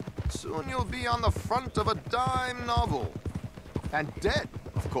 Soon you'll be on the front of a dime novel. And dead,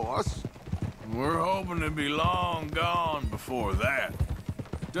 of course. We're hoping to be long gone before that.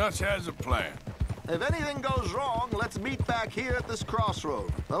 Dutch has a plan. If anything goes wrong, let's meet back here at this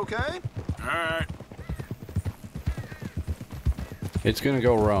crossroad, okay? All right. It's gonna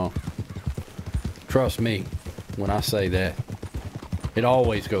go wrong. Trust me when I say that. It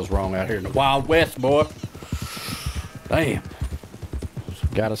always goes wrong out here in the Wild West, boy. Damn.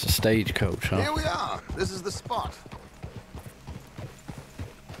 Got us a stagecoach, huh? Here we are. This is the spot.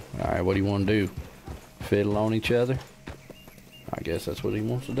 All right, what do you want to do? Fiddle on each other? I guess that's what he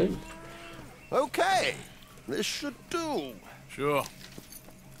wants to do. Okay. This should do. Sure.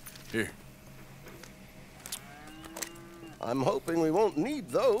 Here. I'm hoping we won't need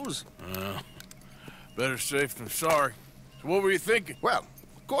those. Better safe than sorry. So what were you thinking? Well,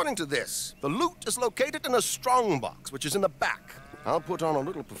 according to this, the loot is located in a strongbox, which is in the back. I'll put on a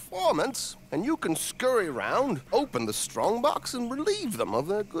little performance, and you can scurry around, open the strongbox, and relieve them of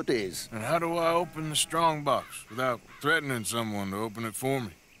their goodies. And how do I open the strongbox without threatening someone to open it for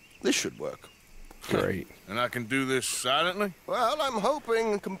me? This should work. Great. And I can do this silently? Well, I'm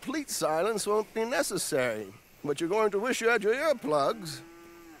hoping complete silence won't be necessary. But you're going to wish you had your earplugs.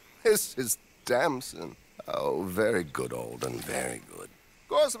 This is Damson. Oh, very good, Alden, very good. Of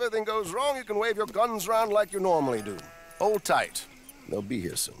course, if anything goes wrong, you can wave your guns around like you normally do. Hold tight. They'll be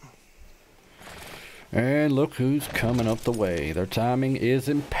here soon. And look who's coming up the way. Their timing is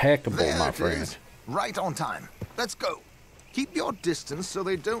impeccable, There my it friend. is. Right on time. Let's go. Keep your distance so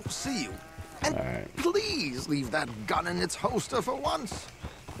they don't see you. And please leave that gun in its holster for once.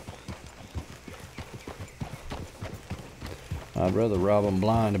 I'd rather rob them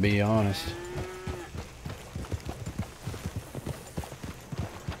blind, to be honest.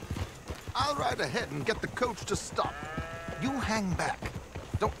 I'll ride ahead and get the coach to stop. You hang back.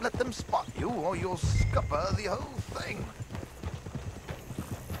 Don't let them spot you, or you'll scupper the whole thing.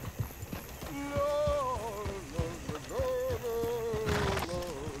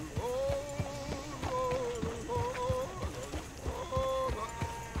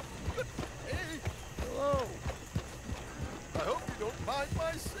 Hey, hello. I hope you don't mind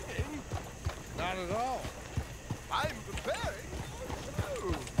my singing. Not at all. I'm preparing.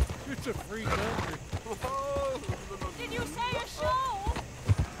 Oh, It's a free country. Did you say a show?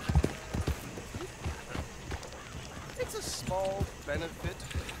 It's a small benefit.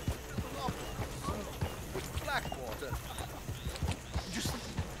 With Blackwater. Just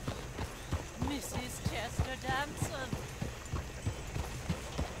Mrs. Chester Damson.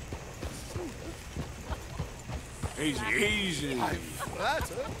 Easy, easy. I'm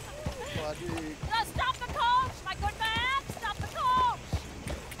flattered, buddy. Stop the coach, my good man! Stop the coach!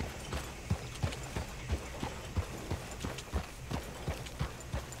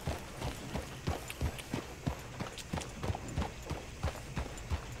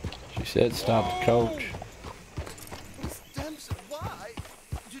 She said stop the coach. Miss Damson, why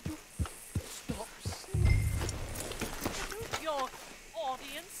did you stop singing? Your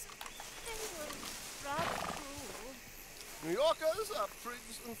audience, they were rather cruel. New Yorkers are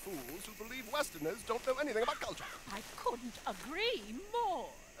prigs and fools who believe Westerners don't know anything about culture. I couldn't agree more.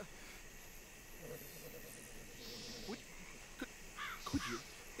 Could you?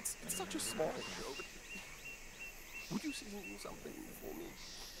 It's such a small show, but would you sing something for me?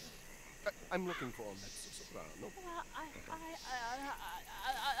 I'm looking for a mezzo-soprano. Well, I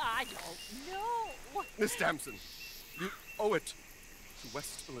don't know. Miss Damson, you owe it to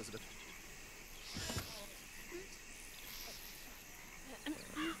West Elizabeth.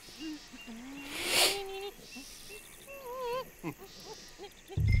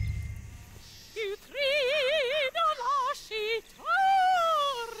 Tu trido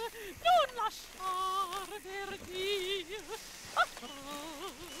lascitar, non lasciar verdir.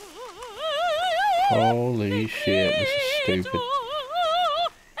 Holy shit, this is stupid.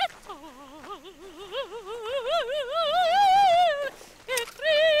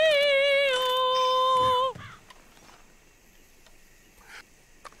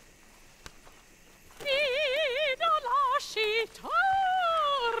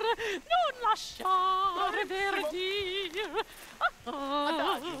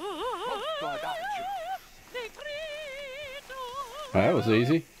 That was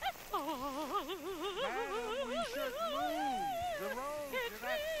easy.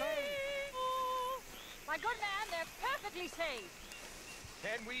 My good man, they're perfectly safe.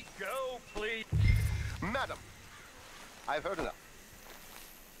 Can we go, please? Madam, I've heard enough.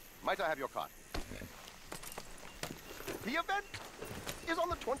 Might I have your card? The event is on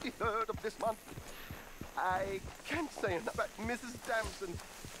the 23rd of this month. I can't say enough about Mrs. Damson.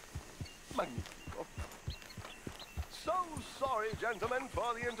 Magnifico. So sorry, gentlemen,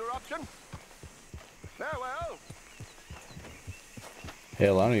 for the interruption. Farewell.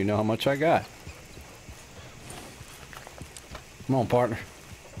 Hell, I don't even know how much I got. Come on, partner.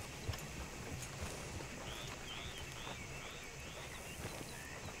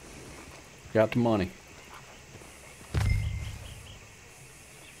 Got the money.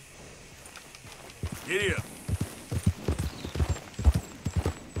 Giddy up.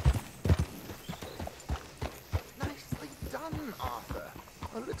 Nicely done, Arthur.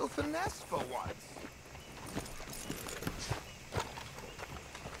 A little finesse for once.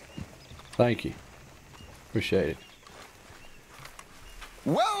 Thank you. Appreciate it.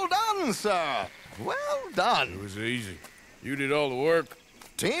 Well done, sir. Well done. It was easy. You did all the work.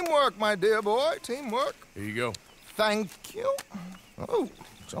 Teamwork, my dear boy. Teamwork. Here you go. Thank you. Oh,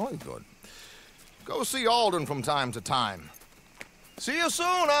 jolly good. Go see Alden from time to time. See you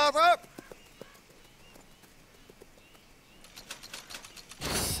soon, Arthur.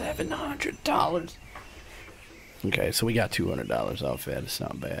 $700. Okay, so we got $200 off that. It's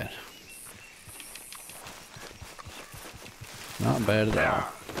not bad. Not bad at all.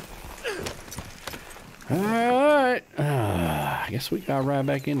 Alright. I guess we gotta ride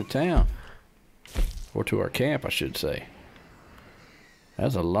back into town. Or to our camp, I should say.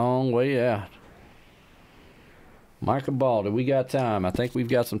 That's a long way out. Michael Baldy, we got time. I think we've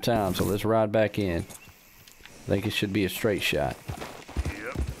got some time, so let's ride back in. I think it should be a straight shot.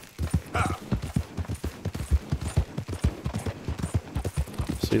 Yep.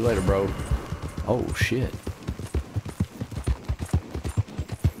 See you later, bro. Oh, shit.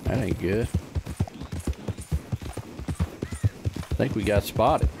 That ain't good. think we got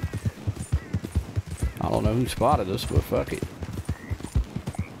spotted. I don't know who spotted us, but fuck it.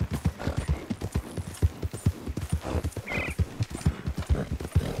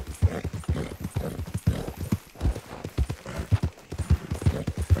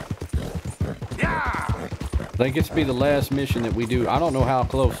 I think it's be the last mission that we do. I don't know how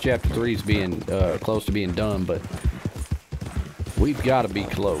close Chapter 3 is being close to being done, but we've got to be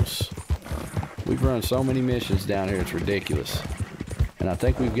close. We've run so many missions down here, it's ridiculous. And I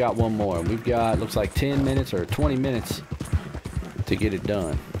think we've got one more. We've got, looks like 10 minutes or 20 minutes to get it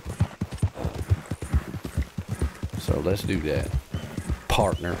done. So let's do that.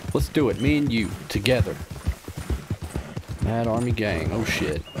 Partner. Let's do it. Me and you together. Mad Army Gang. Oh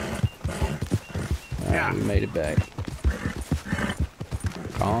shit. Alright, we made it back.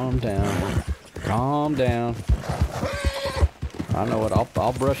 Calm down. Calm down. I know it.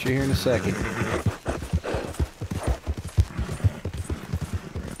 I'll brush you here in a second.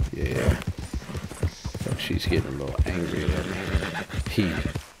 Yeah. Look, she's getting a little angry at me. Heat.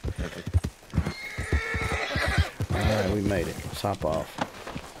 Alright, we made it. Let's hop off.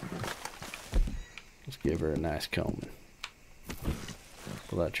 Let's give her a nice combing.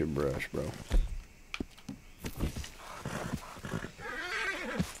 Pull out your brush, bro.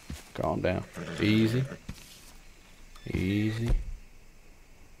 Calm down. Easy. Easy.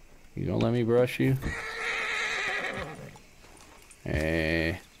 You gonna let me brush you?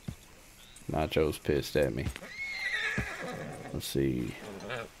 Eh. Nacho's pissed at me. Let's see.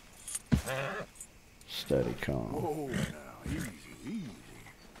 Steady, calm. Whoa, now, easy, easy.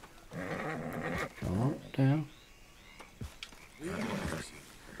 Calm down.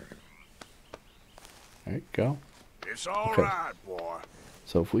 There you go. It's all Okay. right, boy.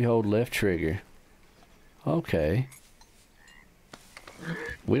 So if we hold left trigger, okay.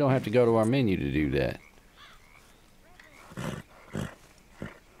 We don't have to go to our menu to do that.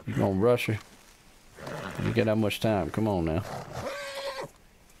 You gonna rush her? You got that much time? Come on now.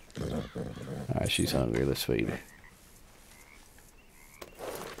 Alright, she's hungry. Let's feed her.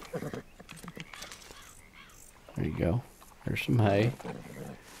 There you go. There's some hay.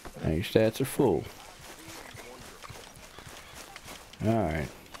 Now your stats are full. Alright.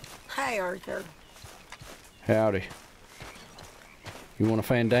 Hi, Arthur. Howdy. You want a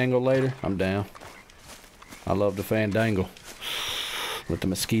fandango later? I'm down. I love the fandango. Let the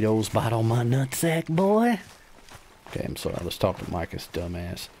mosquitoes bite on my nutsack, boy. Okay, I'm sorry. Let's talk to Micah's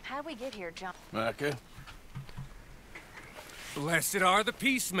dumbass. How'd we get here, John? Micah? Blessed are the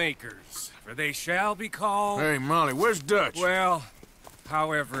peacemakers, for they shall be called... Hey, Molly, where's Dutch? Well,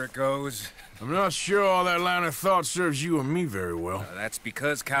 however it goes. I'm not sure all that line of thought serves you and me very well. That's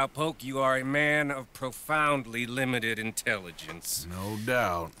because, Cowpoke, you are a man of profoundly limited intelligence. No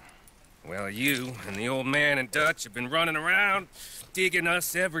doubt. Well, you and the old man and Dutch have been running around, digging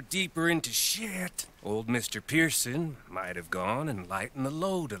us ever deeper into shit. Old Mr. Pearson might have gone and lightened the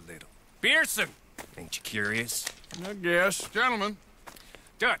load a little. Pearson! Ain't you curious? I guess. Gentlemen.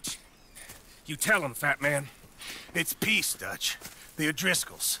 Dutch, you tell him, fat man. It's peace, Dutch. The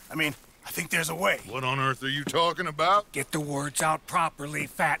O'Driscolls. I mean, I think there's a way. What on earth are you talking about? Get the words out properly,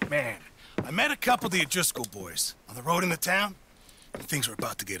 fat man. I met a couple of the O'Driscoll boys on the road into town, and things were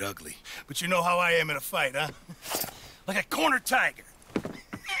about to get ugly. But you know how I am in a fight, huh? Like a corner tiger.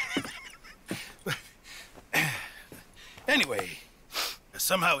 Anyway,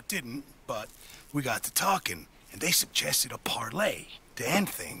 somehow it didn't, but we got to talking, and they suggested a parlay to end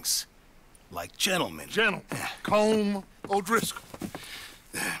things. Like gentlemen. Gentlemen. Combe O'Driscoll.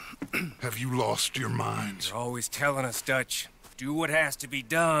 Have you lost your minds? You're always telling us, Dutch. Do what has to be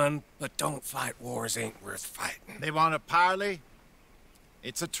done, but don't fight wars ain't worth fighting. They want a parley?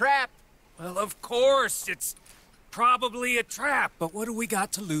 It's a trap. Well, of course, it's probably a trap, but what do we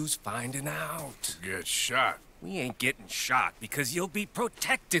got to lose finding out? Get shot. We ain't getting shot because you'll be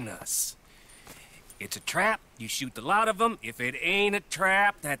protecting us. It's a trap, you shoot the lot of them. If it ain't a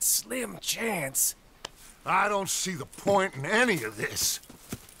trap, that's slim chance. I don't see the point in any of this.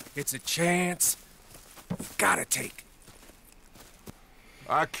 It's a chance you've gotta take.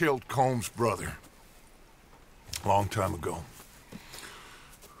 I killed Combs' brother. A long time ago.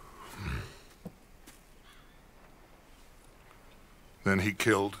 Then he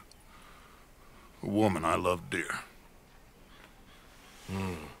killed a woman I loved dear.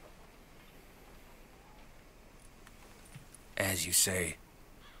 As you say,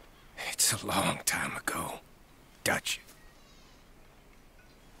 it's a long time ago, Dutch.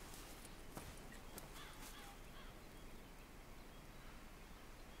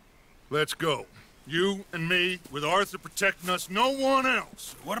 Let's go. You and me, with Arthur protecting us, no one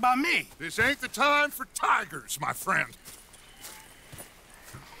else. What about me? This ain't the time for tigers, my friend.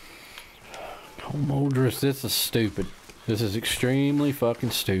 Oh, Moldris, this is stupid. This is extremely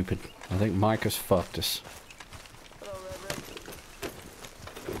fucking stupid. I think Micah's fucked us.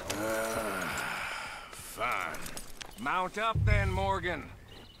 Fine. Mount up then, Morgan.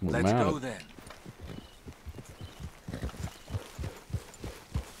 We're Let's go mounted. then.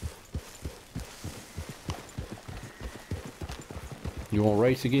 You want to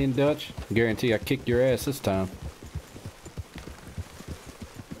race again, Dutch? Guarantee I kicked your ass this time.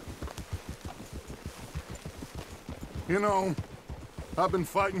 You know, I've been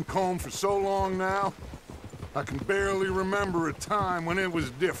fighting Colm for so long now, I can barely remember a time when it was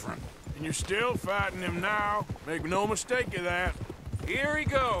different. And you're still fighting him now. Make no mistake of that. Here he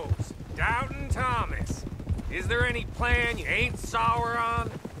goes. Doubting Thomas. Is there any plan you ain't sour on?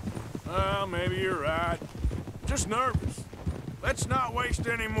 Well, maybe you're right. Just nervous. Let's not waste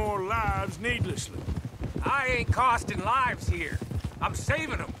any more lives needlessly. I ain't costing lives here. I'm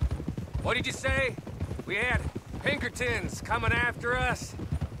saving them. What did you say? We had Pinkertons coming after us?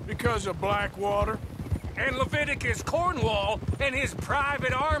 Because of Blackwater? And Leviticus Cornwall and his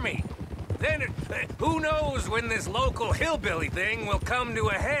private army. Then, who knows when this local hillbilly thing will come to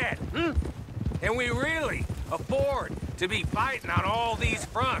a head, hmm? Can we really afford to be fighting on all these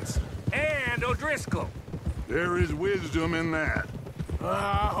fronts? And O'Driscoll. There is wisdom in that.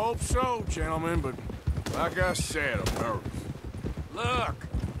 I hope so, gentlemen, but like I said, I'm nervous. Look,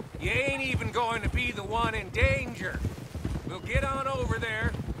 you ain't even going to be the one in danger. We'll get on over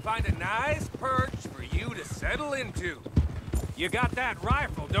there, find a nice perch for you to settle into. You got that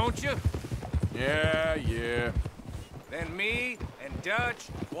rifle, don't you? Yeah. Then me and Dutch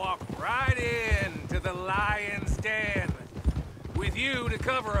walk right in to the lion's den. With you to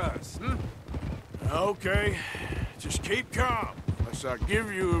cover us, hmm? Okay. Just keep calm, unless I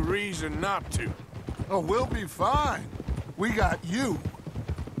give you a reason not to. Oh, we'll be fine. We got you.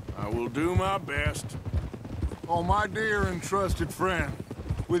 I will do my best. Oh, my dear and trusted friend,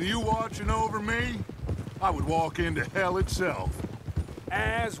 with you watching over me, I would walk into hell itself.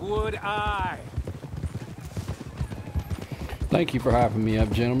 As would I. Thank you for hyping me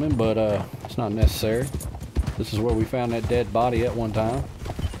up, gentlemen, but it's not necessary. This is where we found that dead body at one time.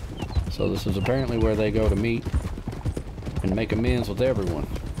 So this is apparently where they go to meet and make amends with everyone.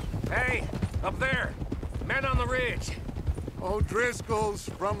 Hey, up there. Men on the ridge. O'Driscoll's,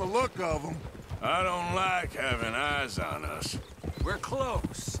 from the look of them. I don't like having eyes on us. We're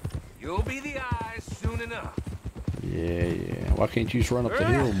close. You'll be the eyes soon enough. Yeah. Why can't you just run up the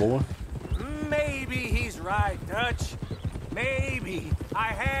hill, boy? Maybe he's right, Dutch. Maybe I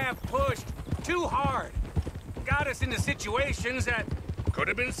have pushed too hard. Got us into situations that could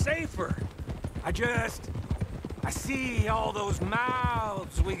have been safer. I see all those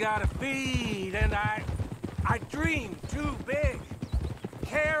mouths we gotta feed, and I dream too big.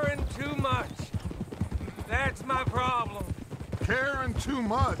 Caring too much. That's my problem. Caring too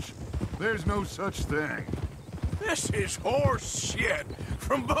much? There's no such thing. This is horse shit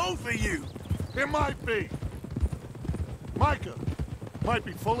from both of you. It might be. Micah might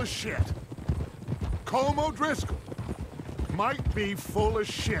be full of shit. Colm O'Driscoll might be full of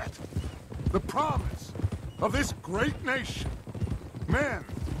shit. The promise of this great nation. Men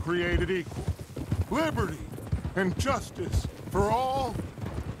created equal. Liberty and justice for all.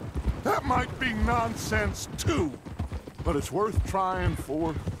 That might be nonsense too, but it's worth trying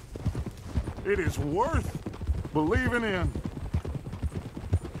for. It is worth believing in.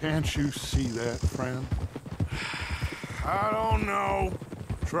 Can't you see that, friend? I don't know.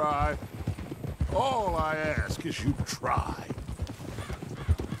 Try. All I ask is you try.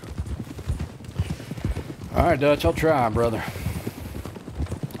 All right, Dutch, I'll try, brother.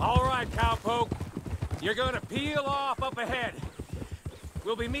 All right, cowpoke. You're gonna peel off up ahead.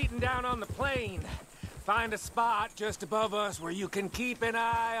 We'll be meeting down on the plain. Find a spot just above us where you can keep an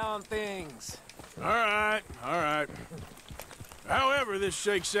eye on things. All right. However this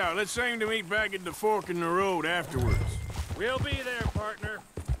shakes out, let's aim to meet back at the fork in the road afterwards. We'll be there, partner.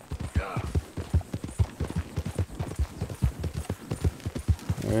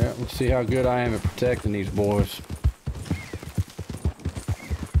 Yeah, let's see how good I am at protecting these boys.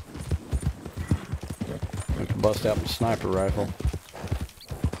 I can bust out my sniper rifle.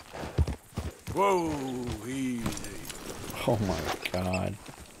 Whoa, easy. Oh my God.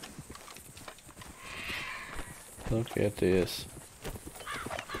 Look at this.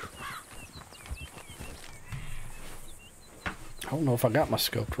 I don't know if I got my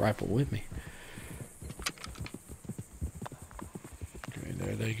scoped rifle with me. Okay,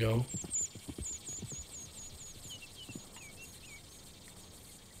 there they go.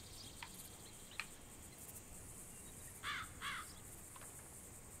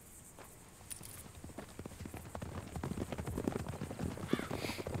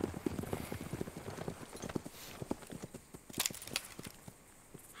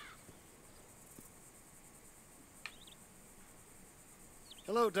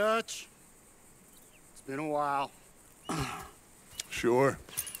 Hello, Dutch. It's been a while. Sure.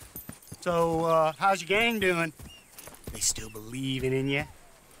 So, how's your gang doing? They still believing in you?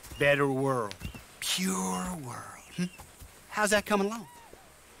 Better world. Pure world. Hmm? How's that coming along?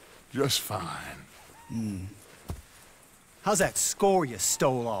 Just fine. How's that score you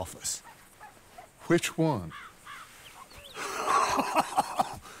stole off us? Which one?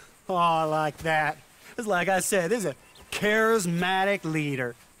 Oh, I like that. It's like I said, this is a charismatic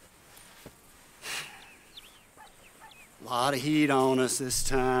leader. A lot of heat on us this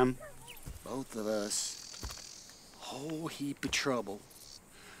time. Both of us. Whole heap of trouble.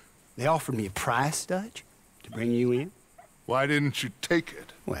 They offered me a price, Dutch, to bring you in. Why didn't you take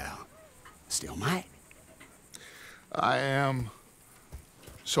it? Well, still might. I am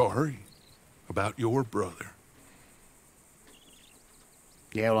sorry about your brother.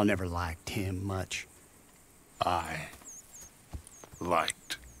 Yeah, well, I never liked him much. I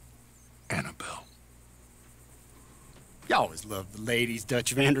liked Annabelle. You always loved the ladies,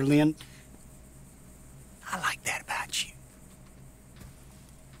 Dutch Vanderlyn. I like that about you.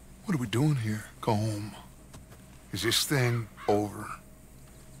 What are we doing here? Go home. Is this thing over?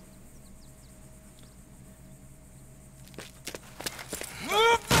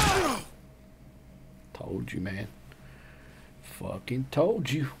 Told you, man. Fucking told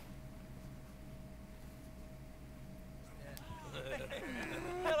you.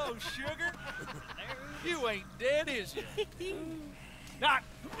 Hello, sugar. You ain't dead, is you? Not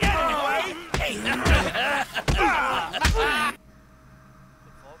anyway.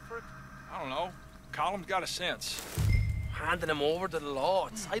 I don't know. Column's got a sense. Handing him over to the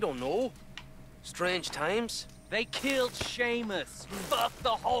lords. I don't know. Strange times. They killed Seamus. Fuck the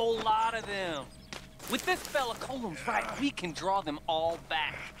whole lot of them. With this fella Colum's right, we can draw them all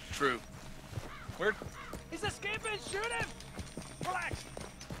back. True. Where? He's escaping. Shoot him. Relax.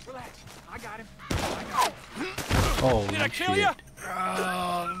 Relax. I got him. Oh, Did I kill you?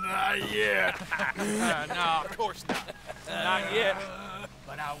 Oh, not yet. No, of course not. Not yet.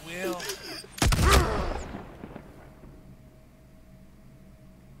 But I will.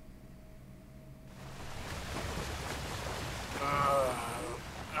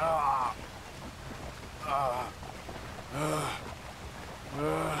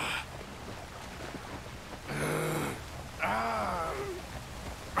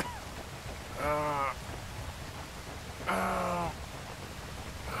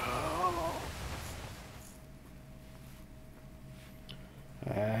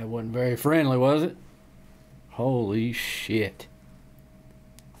 It wasn't very friendly, was it? Holy shit.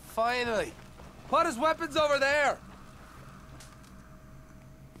 Finally. Put his weapons over there.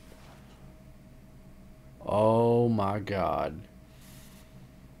 Oh my god.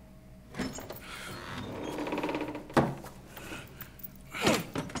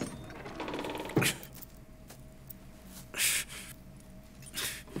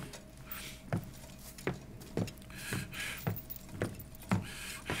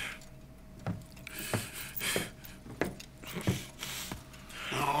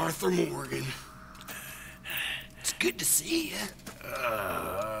 Arthur Morgan. It's good to see you.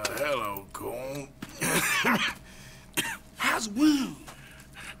 Hello, Cole. How's the wound?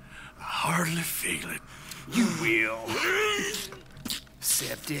 I hardly feel it. You will.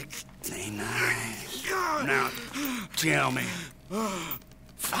 Septic ain't nice. Now, tell me,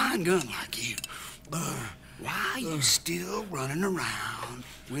 fine gun like you, why you still running around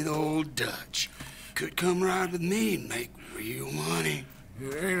with old Dutch? Could come ride with me and make real money.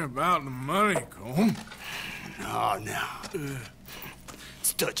 It ain't about the money, Colm. No.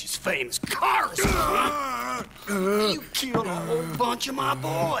 It's Dutch's famous car. You killed a whole bunch of my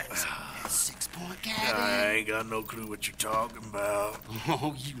boys. That 6-point cabin. I ain't got no clue what you're talking about.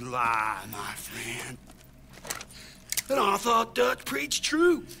 Oh, you lie, my friend. And I thought Dutch preached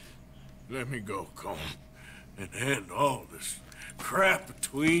truth. Let me go, Colm, and end all this crap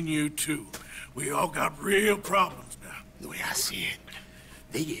between you two. We all got real problems now. The way I see it,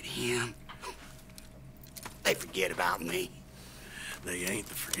 they get him. They forget about me. They ain't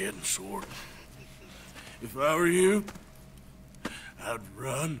the forgetting sort. If I were you, I'd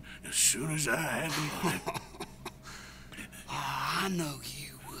run as soon as I had the money. I know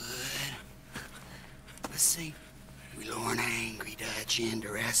you would. But see, we lure an angry Dutch in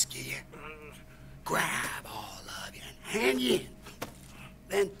to rescue you. Grab all of you and hand you in.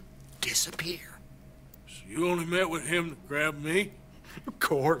 Then disappear. So you only met with him to grab me? Of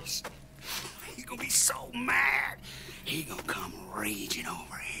course. He's gonna be so mad. He gonna come raging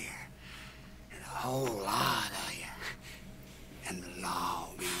over here. And a whole lot of you. And the law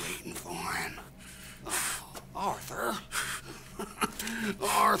will be waiting for him. Oh, Arthur.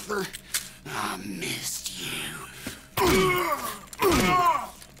 Arthur. I missed you.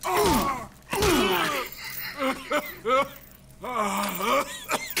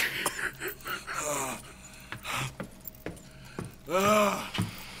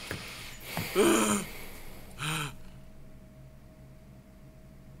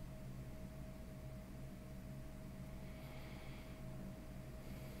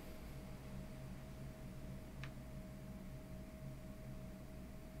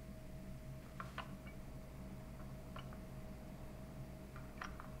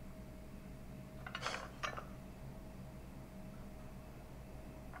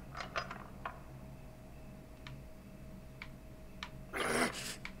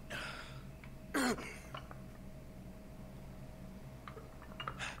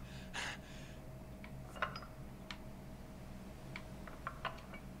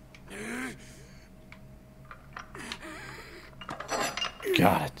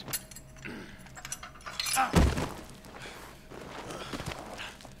 Got it.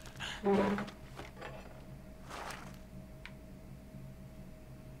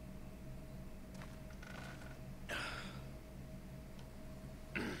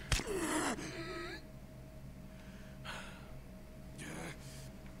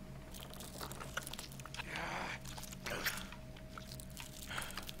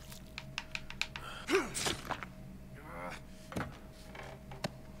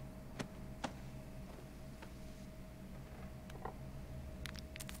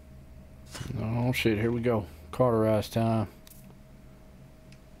 Oh shit, here we go. Cauterize time.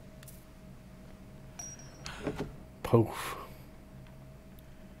 Poof.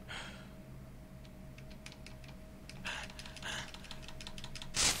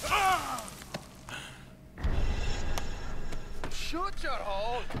 Shut your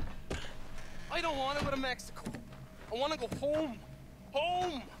hole. I don't want to go to Mexico. I want to go home.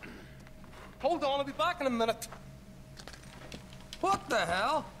 Home. Hold on, I'll be back in a minute. What the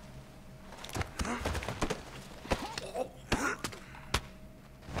hell?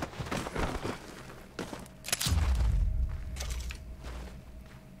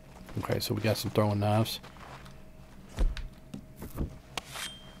 Okay, so we got some throwing knives.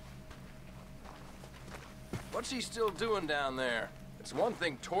 What's he still doing down there? It's one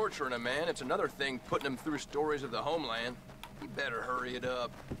thing torturing a man, it's another thing putting him through stories of the homeland. He better hurry it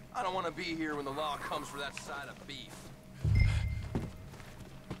up. I don't want to be here when the law comes for that side of beef.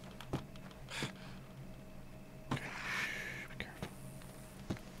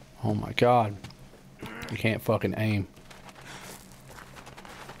 Oh my god. You can't fucking aim.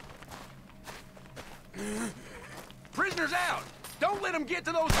 Prisoners out! Don't let them get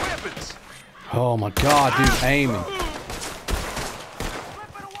to those weapons! Oh my god, dude, aiming.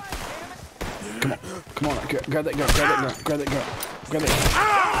 Come on, come on, grab that gun, grab that gun, grab that gun, grab that gun.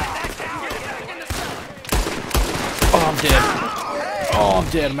 Oh, I'm dead. Oh, I'm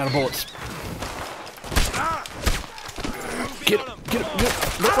dead, I'm out of bullets. Get him, get him, get him.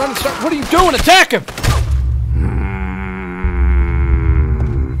 Run and start. What are you doing? Attack him!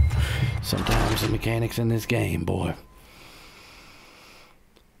 Sometimes the mechanics in this game, boy.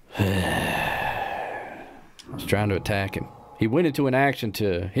 I was trying to attack him. He went into an action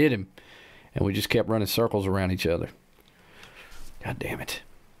to hit him, and we just kept running circles around each other. God damn it.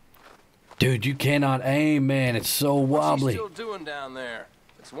 Dude, you cannot aim, man. It's so wobbly. What's he still doing down there?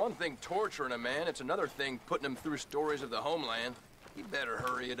 It's one thing torturing a man, it's another thing putting him through stories of the homeland. He better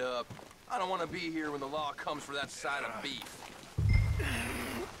hurry it up. I don't want to be here when the law comes for that side of beef.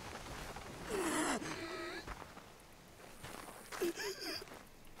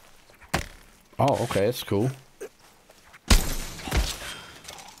 Oh, okay, that's cool.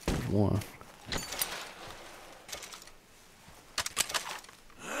 There's one.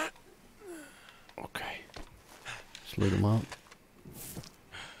 Okay. Just loot him up.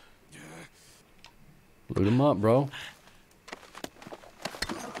 Loot him up, bro.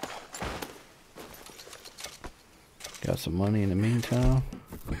 Got some money in the meantime.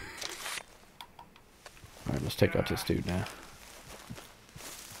 Alright, let's take out this dude now.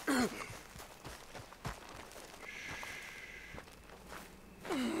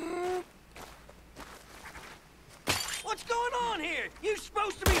 What's going on here? You're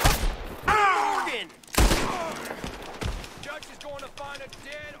supposed to be Morgan! Judge is going to find a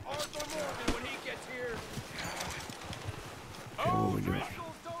dead Arthur Morgan when he gets here. Okay, what we doing?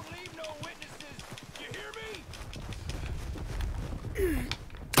 Don't leave no witnesses. You hear me?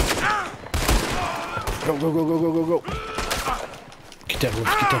 Go, go, go, go, go, go, go. Get that horse,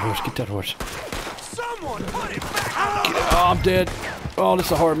 get that horse, get that horse. Someone put it back! Get it. Oh, I'm dead. Oh, this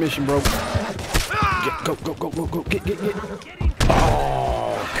is a hard mission, bro. Get, go, go, go, go, go. Get.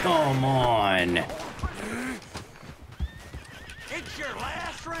 Oh. come on. It's your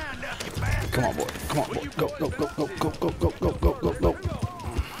last round up, you bastard. Come on, boy. Come on, boy. Go, go, go, go, go, go, go, go, go, go, go.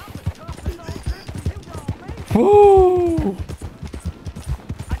 Woo!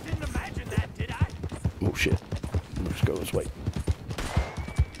 I didn't imagine that, did I? Oh, shit. Let's go this way.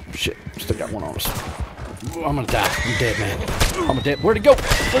 Shit. Still got one on us. Oh, I'm gonna die. I'm dead, man. I'm dead. Where'd it go?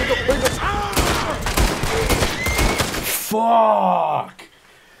 Where'd it go? Where'd it go? Fuck!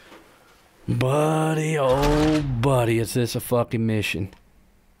 Buddy, oh buddy, is this a fucking mission?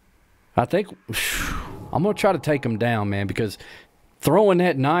 I think I'm gonna try to take him down, man, because throwing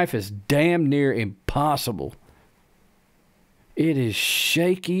that knife is damn near impossible. It is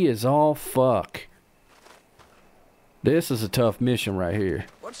shaky as all fuck. This is a tough mission right here.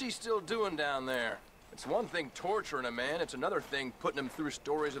 What's he still doing down there? It's one thing torturing a man, it's another thing putting him through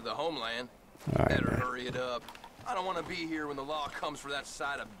stories of the homeland. All right, Better man. hurry it up. I don't want to be here when the law comes for that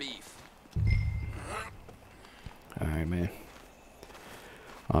side of beef. All right, man.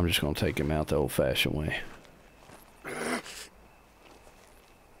 I'm just gonna take him out the old-fashioned way.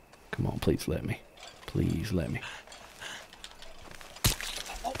 Come on, please let me. Please let me.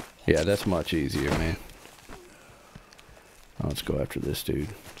 Yeah, that's much easier, man. Now let's go after this dude.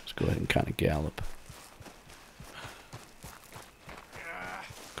 Let's go ahead and kind of gallop.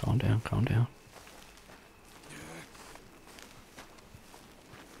 Calm down, calm down.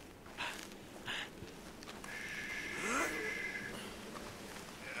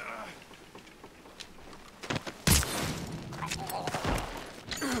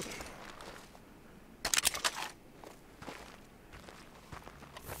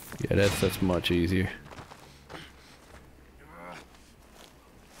 Yeah, that's much easier.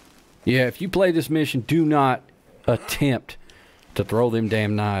 Yeah, if you play this mission, do not attempt to throw them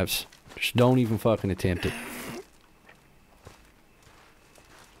damn knives. Just don't even fucking attempt it.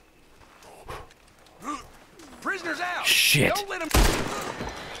 Prisoners out. Shit. Don't let him.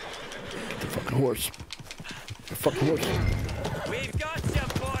 Get the fucking horse. The fucking horse. We've got you,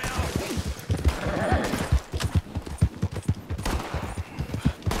 boy.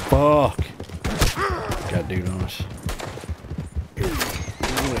 Fuck. Got a dude on us. We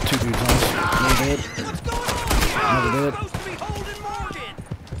got two dudes on us. One dead. What's going on? Another dead. Supposed to be holding Morgan.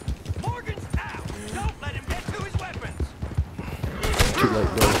 Morgan's out. Don't let him get to his weapons. Too late,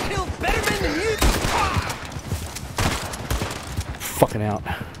 bro. Kill better men than you. Fucking out.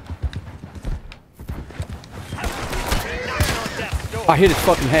 I hit his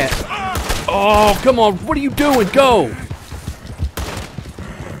fucking hat. Oh, come on. What are you doing? Go.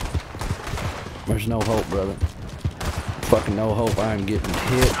 There's no hope, brother. Fucking no hope. I am getting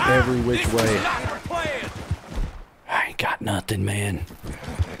hit every which way. I ain't got nothing, man.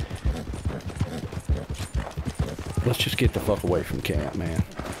 Let's just get the fuck away from camp, man.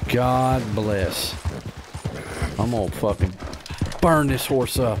 God bless. I'm gonna fucking burn this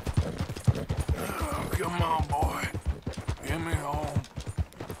horse up. Oh, come on, boy. Get me home.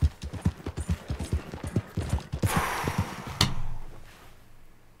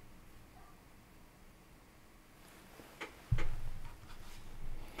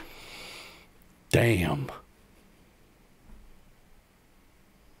 Damn.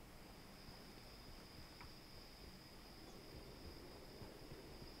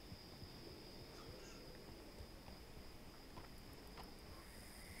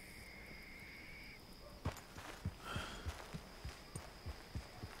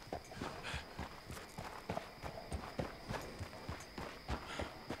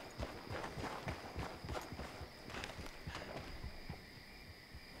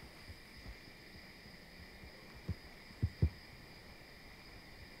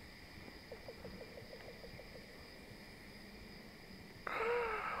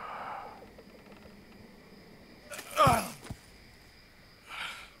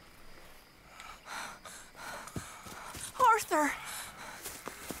 Arthur!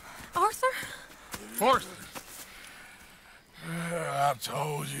 Arthur? Arthur! I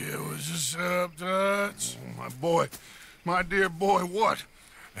told you it was a setup, Dutch. My boy, my dear boy, what?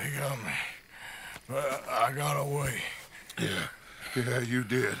 They got me. But I got away. Yeah, you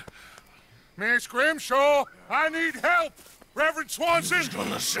did. Miss Grimshaw, I need help! Reverend Swanson! He's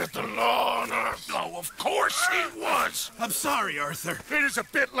gonna set the law on us. Oh, of course he was! I'm sorry, Arthur. It is a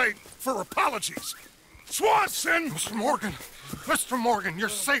bit late for apologies. Swanson! Mr. Morgan, you're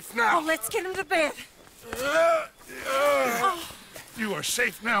safe now. Oh, let's get him to bed. You are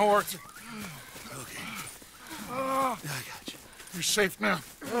safe now, Arthur. Okay. I got you. You're safe now.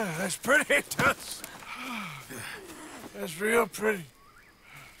 That's pretty, Tuss. That's real pretty.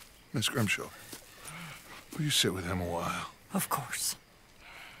 Miss Grimshaw, will you sit with him a while? Of course.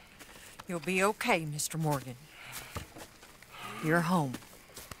 You'll be okay, Mr. Morgan. You're home.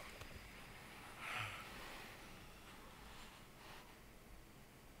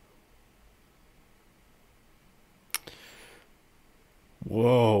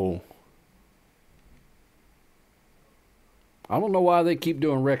 Whoa. I don't know why they keep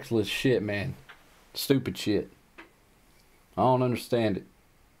doing reckless shit, man. Stupid shit. I don't understand it.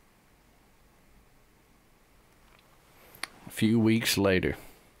 A few weeks later.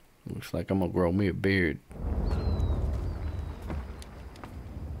 Looks like I'm gonna grow me a beard.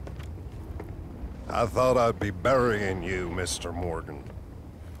 I thought I'd be burying you, Mr. Morgan.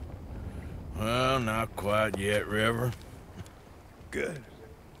 Well, not quite yet, River. Good.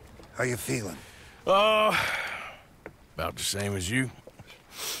 How you feeling? Oh, about the same as you.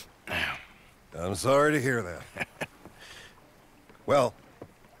 I'm sorry to hear that. Well,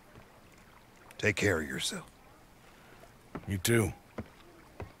 take care of yourself. You too.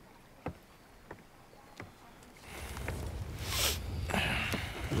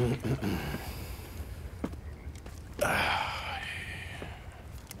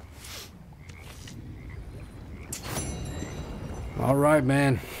 All right,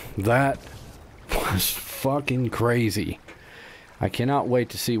 man. That was fucking crazy. I cannot wait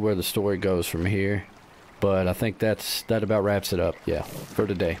to see where the story goes from here. But I think that about wraps it up, yeah, for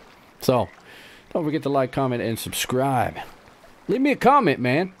today. So, don't forget to like, comment, and subscribe. Leave me a comment,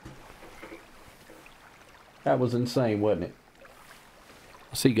 man. That was insane, wasn't it?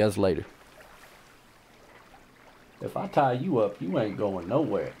 I'll see you guys later. If I tie you up, you ain't going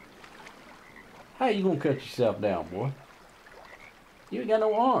nowhere. How you gonna cut yourself down, boy? You ain't got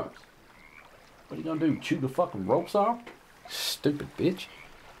no arms. What are you gonna do, chew the fucking ropes off? Stupid bitch.